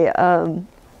 Anyway,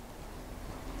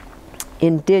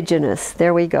 indigenous,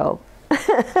 there we go.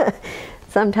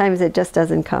 Sometimes it just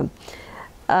doesn't come.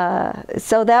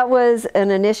 So that was an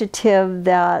initiative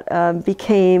that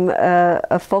became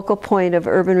a focal point of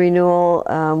urban renewal.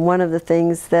 One of the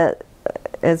things that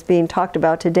is being talked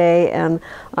about today, and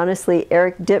honestly,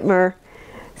 Eric Dittmer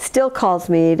still calls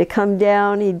me to come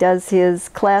down. He does his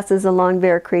classes along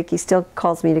Bear Creek. He still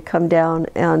calls me to come down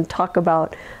and talk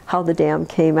about how the dam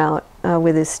came out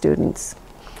with his students.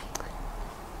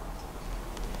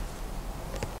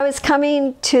 I was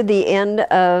coming to the end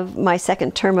of my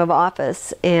second term of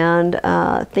office and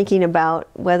thinking about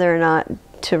whether or not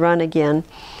to run again.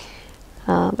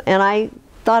 And I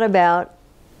thought about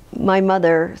my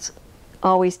mother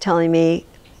always telling me,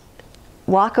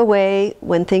 "Walk away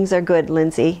when things are good,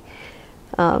 Lindsay.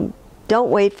 Don't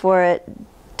wait for it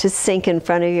to sink in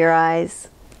front of your eyes.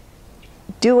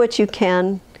 Do what you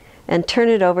can and turn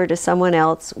it over to someone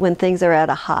else when things are at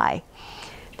a high.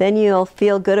 Then you'll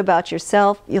feel good about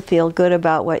yourself, you'll feel good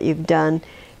about what you've done,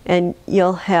 and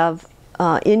you'll have,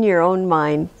 in your own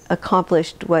mind,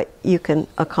 accomplished what you can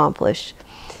accomplish."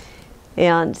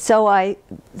 And so I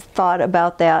thought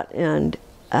about that, and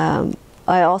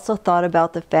I also thought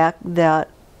about the fact that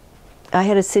I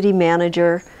had a city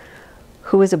manager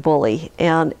who was a bully,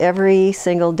 and every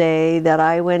single day that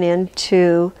I went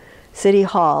into City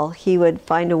Hall, he would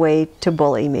find a way to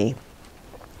bully me.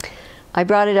 I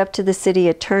brought it up to the city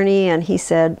attorney, and he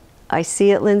said, "I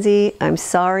see it, Lindsay. I'm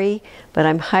sorry, but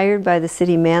I'm hired by the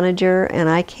city manager and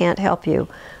I can't help you.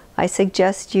 I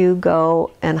suggest you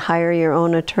go and hire your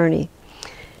own attorney."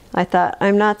 I thought,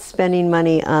 I'm not spending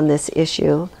money on this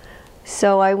issue.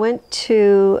 So I went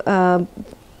to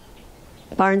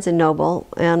Barnes & Noble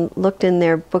and looked in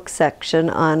their book section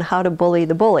on how to bully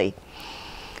the bully,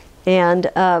 and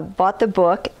bought the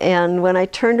book. And when I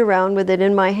turned around with it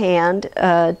in my hand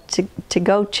to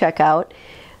go check out,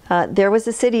 there was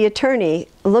a city attorney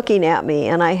looking at me,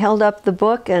 and I held up the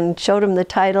book and showed him the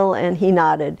title, and he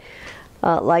nodded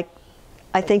like,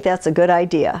 "I think that's a good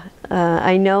idea."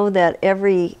 I know that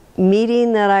every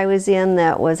meeting that I was in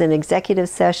that was an executive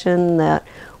session that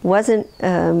wasn't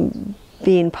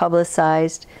being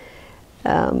publicized,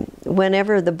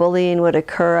 whenever the bullying would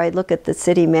occur, I'd look at the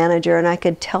city manager and I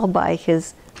could tell by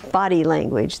his body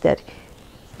language that,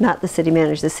 not the city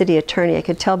manager, the city attorney, I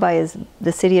could tell by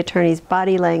the city attorney's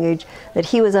body language that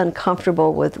he was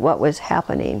uncomfortable with what was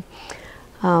happening.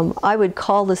 I would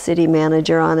call the city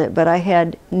manager on it, but I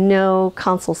had no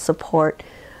council support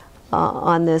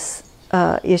on this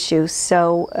issue.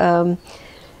 So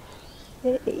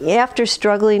after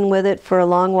struggling with it for a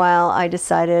long while, I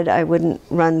decided I wouldn't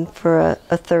run for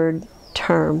a third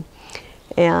term.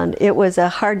 And it was a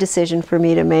hard decision for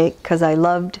me to make because I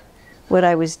loved what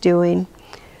I was doing,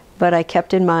 but I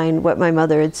kept in mind what my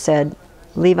mother had said,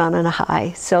 leave on a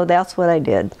high. So that's what I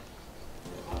did.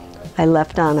 I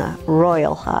left on a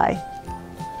royal high.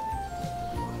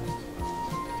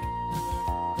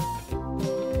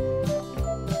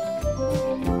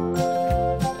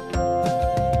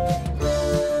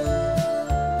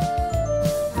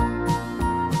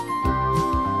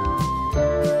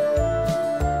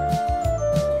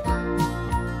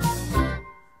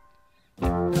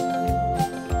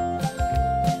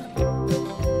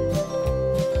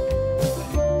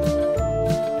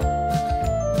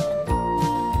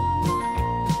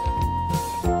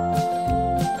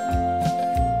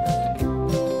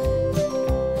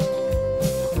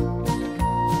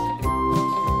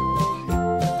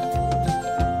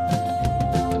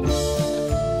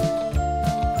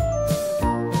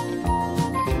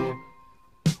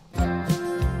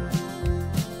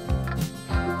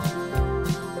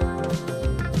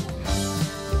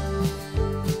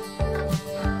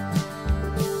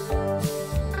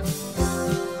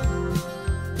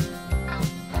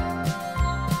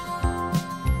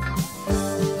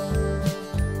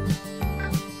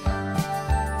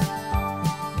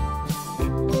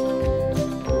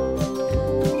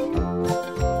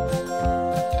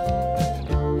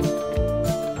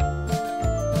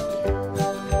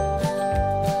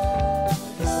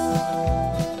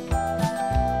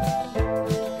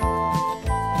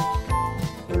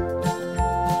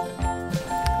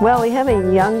 Well, we have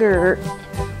a younger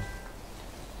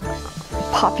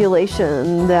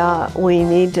population that we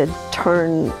need to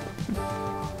turn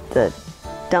the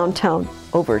downtown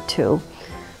over to.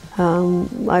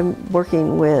 I'm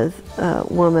working with a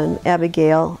woman,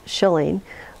 Abigail Schilling,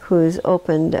 who's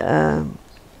opened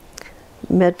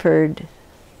Medford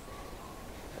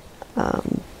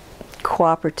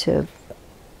cooperative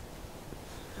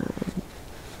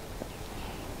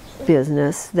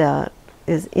business that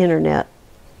is internet,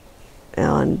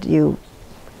 and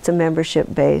it's a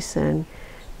membership base, and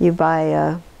you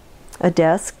buy a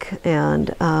desk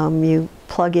and you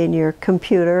plug in your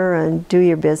computer and do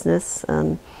your business,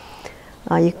 and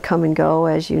you come and go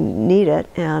as you need it.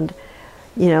 And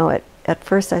you know, at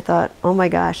first I thought, oh my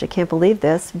gosh, I can't believe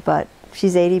this, but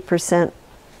she's 80%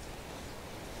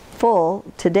 full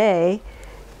today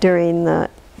during the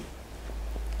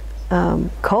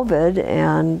COVID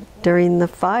and during the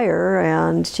fire,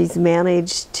 and she's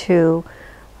managed to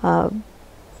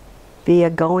be a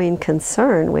going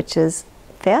concern, which is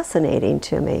fascinating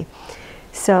to me.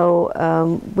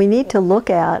 So we need to look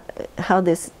at how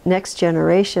this next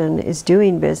generation is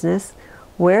doing business,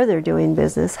 where they're doing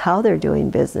business, how they're doing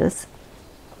business,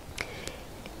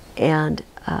 and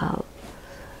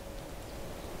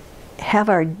have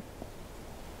our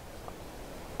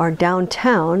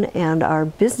downtown and our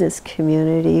business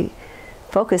community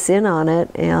focus in on it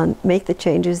and make the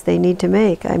changes they need to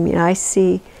make. I mean, I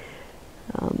see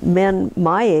men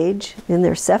my age, in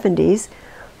their 70s,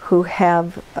 who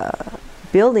have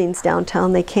buildings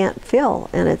downtown they can't fill,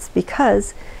 and it's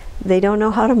because they don't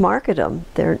know how to market them.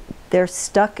 They're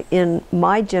stuck in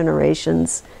my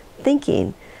generation's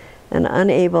thinking and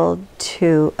unable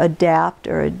to adapt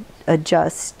or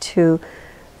adjust to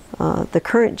the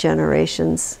current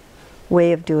generation's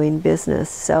way of doing business.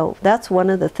 So that's one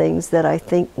of the things that I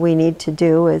think we need to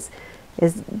do is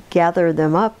gather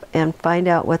them up and find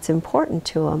out what's important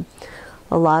to them.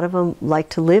 A lot of them like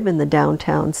to live in the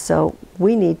downtown, so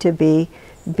we need to be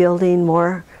building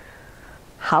more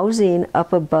housing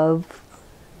up above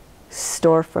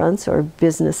storefronts or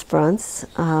business fronts.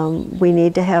 We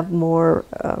need to have more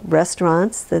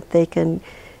restaurants that they can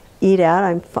eat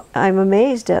at. I'm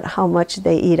amazed at how much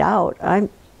they eat out. I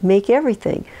make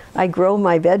everything. I grow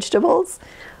my vegetables.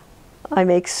 I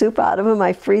make soup out of them.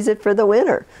 I freeze it for the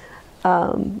winter.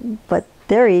 But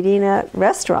they're eating at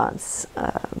restaurants.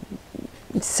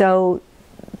 So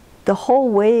the whole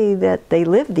way that they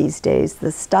live these days,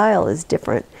 the style is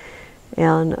different.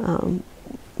 And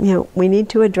you know, we need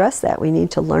to address that. We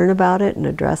need to learn about it and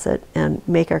address it and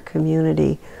make our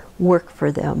community work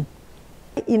for them.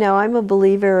 You know, I'm a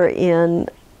believer in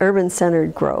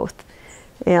urban-centered growth.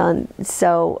 And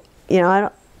so, you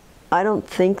know, I don't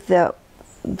think that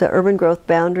the urban growth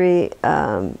boundary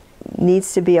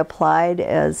needs to be applied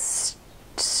as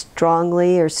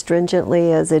strongly or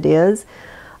stringently as it is.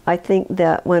 I think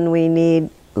that when we need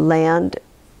land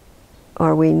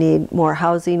or we need more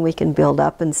housing, we can build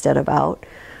up instead of out.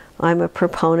 I'm a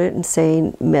proponent in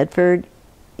saying, Medford,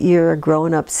 you're a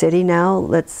grown-up city now.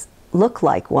 Let's look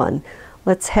like one.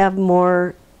 Let's have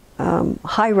more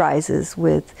high-rises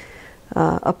with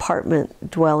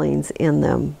apartment dwellings in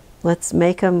them. Let's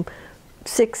make them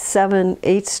 6, 7,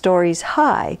 8 stories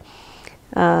high,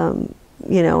 you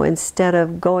know, instead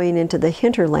of going into the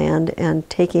hinterland and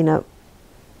taking up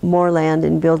more land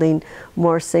and building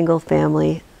more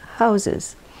single-family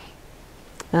houses.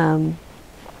 I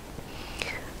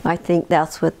think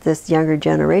that's what this younger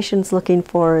generation's looking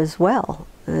for as well,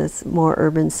 is more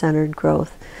urban-centered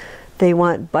growth. They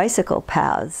want bicycle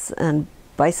paths and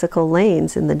bicycle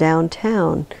lanes in the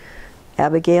downtown.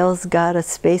 Abigail's got a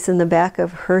space in the back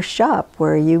of her shop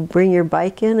where you bring your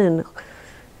bike in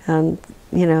and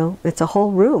you know, it's a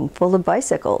whole room full of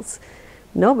bicycles.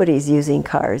 Nobody's using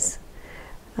cars.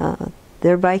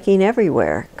 They're biking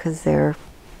everywhere because they're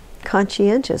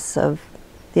conscientious of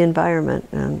the environment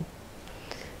and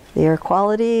the air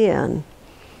quality and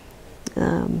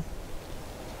you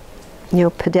know,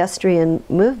 pedestrian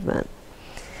movement.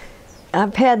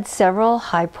 I've had several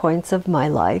high points of my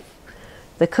life.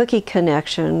 The cookie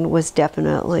connection was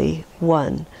definitely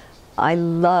one. I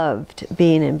loved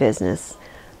being in business.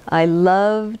 I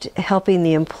loved helping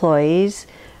the employees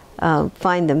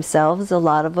find themselves. A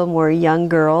lot of them were young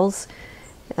girls.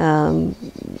 They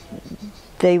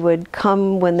would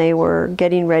come when they were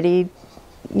getting ready,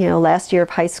 you know, last year of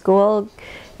high school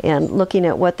and looking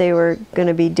at what they were going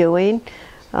to be doing.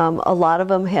 A lot of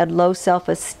them had low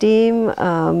self-esteem.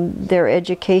 Their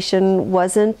education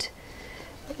wasn't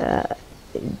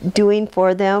doing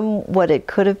for them what it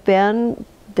could have been.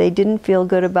 They didn't feel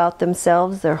good about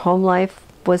themselves. Their home life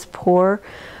was poor.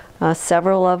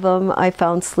 Several of them I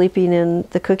found sleeping in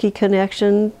the Cookie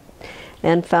Connection,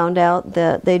 and found out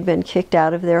that they'd been kicked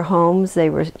out of their homes. They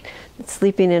were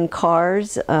sleeping in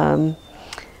cars.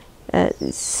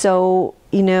 So,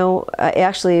 you know,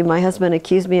 actually my husband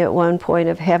accused me at one point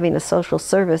of having a social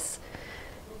service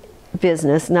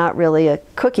business, not really a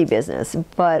cookie business.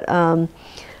 But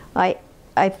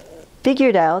I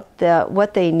figured out that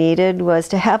what they needed was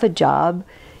to have a job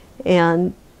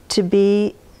and to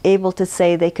be able to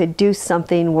say they could do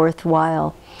something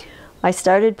worthwhile. I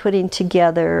started putting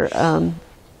together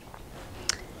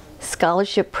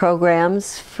scholarship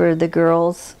programs for the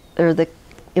girls, or the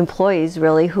employees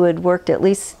really, who had worked at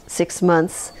least 6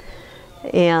 months,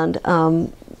 and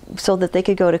so that they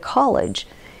could go to college.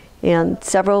 And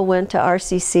several went to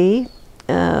RCC.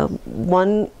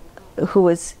 One who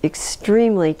was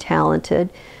extremely talented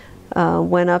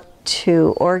went up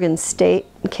to Oregon State,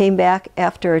 came back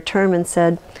after a term and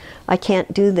said, I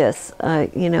can't do this.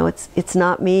 You know, it's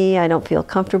not me. I don't feel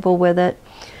comfortable with it.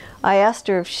 I asked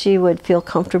her if she would feel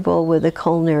comfortable with the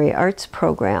culinary arts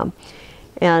program,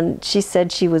 and she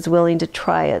said she was willing to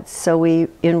try it. So we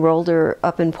enrolled her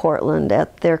up in Portland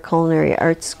at their culinary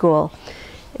arts school,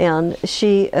 and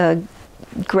she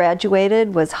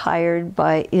graduated, was hired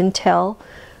by Intel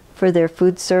for their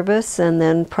food service, and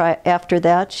then after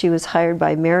that she was hired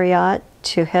by Marriott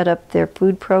to head up their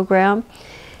food program.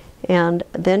 And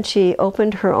then she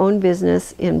opened her own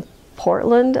business in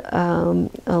Portland,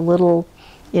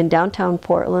 in downtown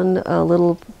Portland, a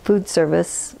little food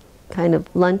service, kind of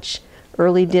lunch,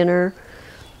 early dinner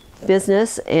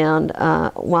business, and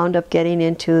wound up getting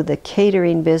into the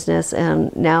catering business,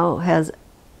 and now has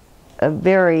a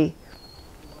very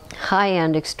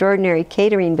high-end, extraordinary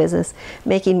catering business,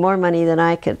 making more money than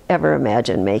I could ever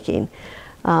imagine making.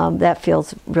 That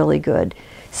feels really good.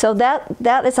 So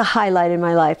that is a highlight in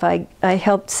my life. I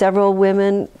helped several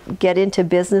women get into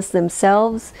business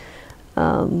themselves,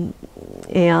 and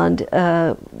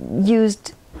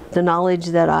used the knowledge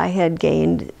that I had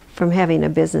gained from having a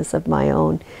business of my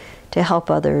own to help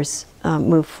others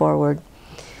move forward.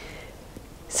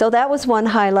 So that was one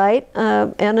highlight.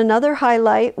 And another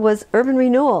highlight was urban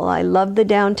renewal. I loved the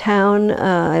downtown.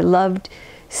 I loved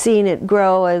seeing it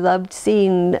grow. I loved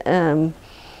seeing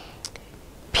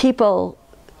people's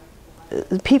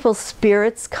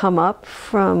spirits come up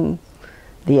from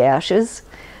the ashes,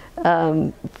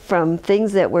 from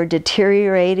things that were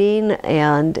deteriorating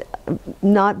and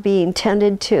not being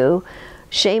tended to.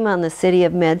 Shame on the city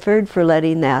of Medford for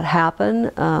letting that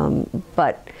happen,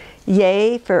 but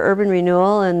yay for urban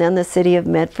renewal, and then the city of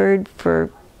Medford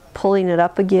for pulling it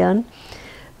up again.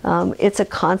 It's a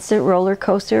constant roller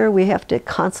coaster. We have to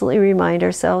constantly remind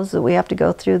ourselves that we have to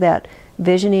go through that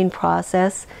visioning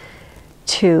process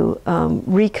to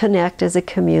reconnect as a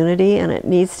community, and it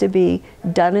needs to be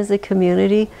done as a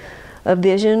community. A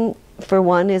vision, for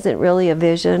one, isn't really a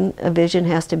vision. A vision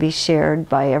has to be shared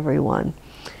by everyone.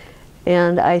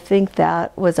 And I think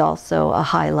that was also a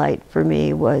highlight for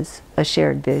me, was a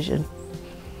shared vision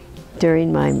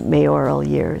during my mayoral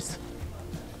years.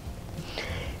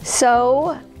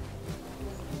 So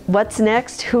what's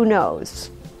next? Who knows?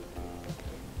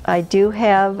 I do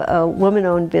have a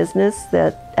woman-owned business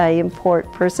that I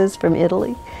import purses from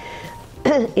Italy,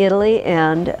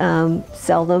 and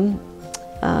sell them.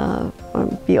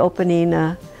 Be opening.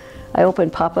 I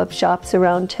open pop-up shops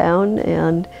around town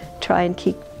and try and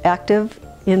keep active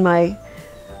in my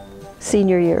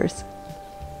senior years.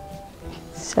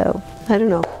 So I don't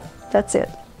know. That's it.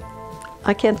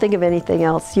 I can't think of anything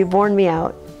else. You've worn me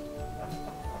out.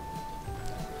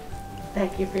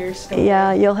 Thank you for your story.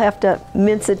 Yeah, you'll have to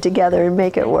mince it together and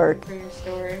make it work. Thank you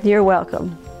for your story. You're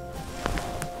welcome.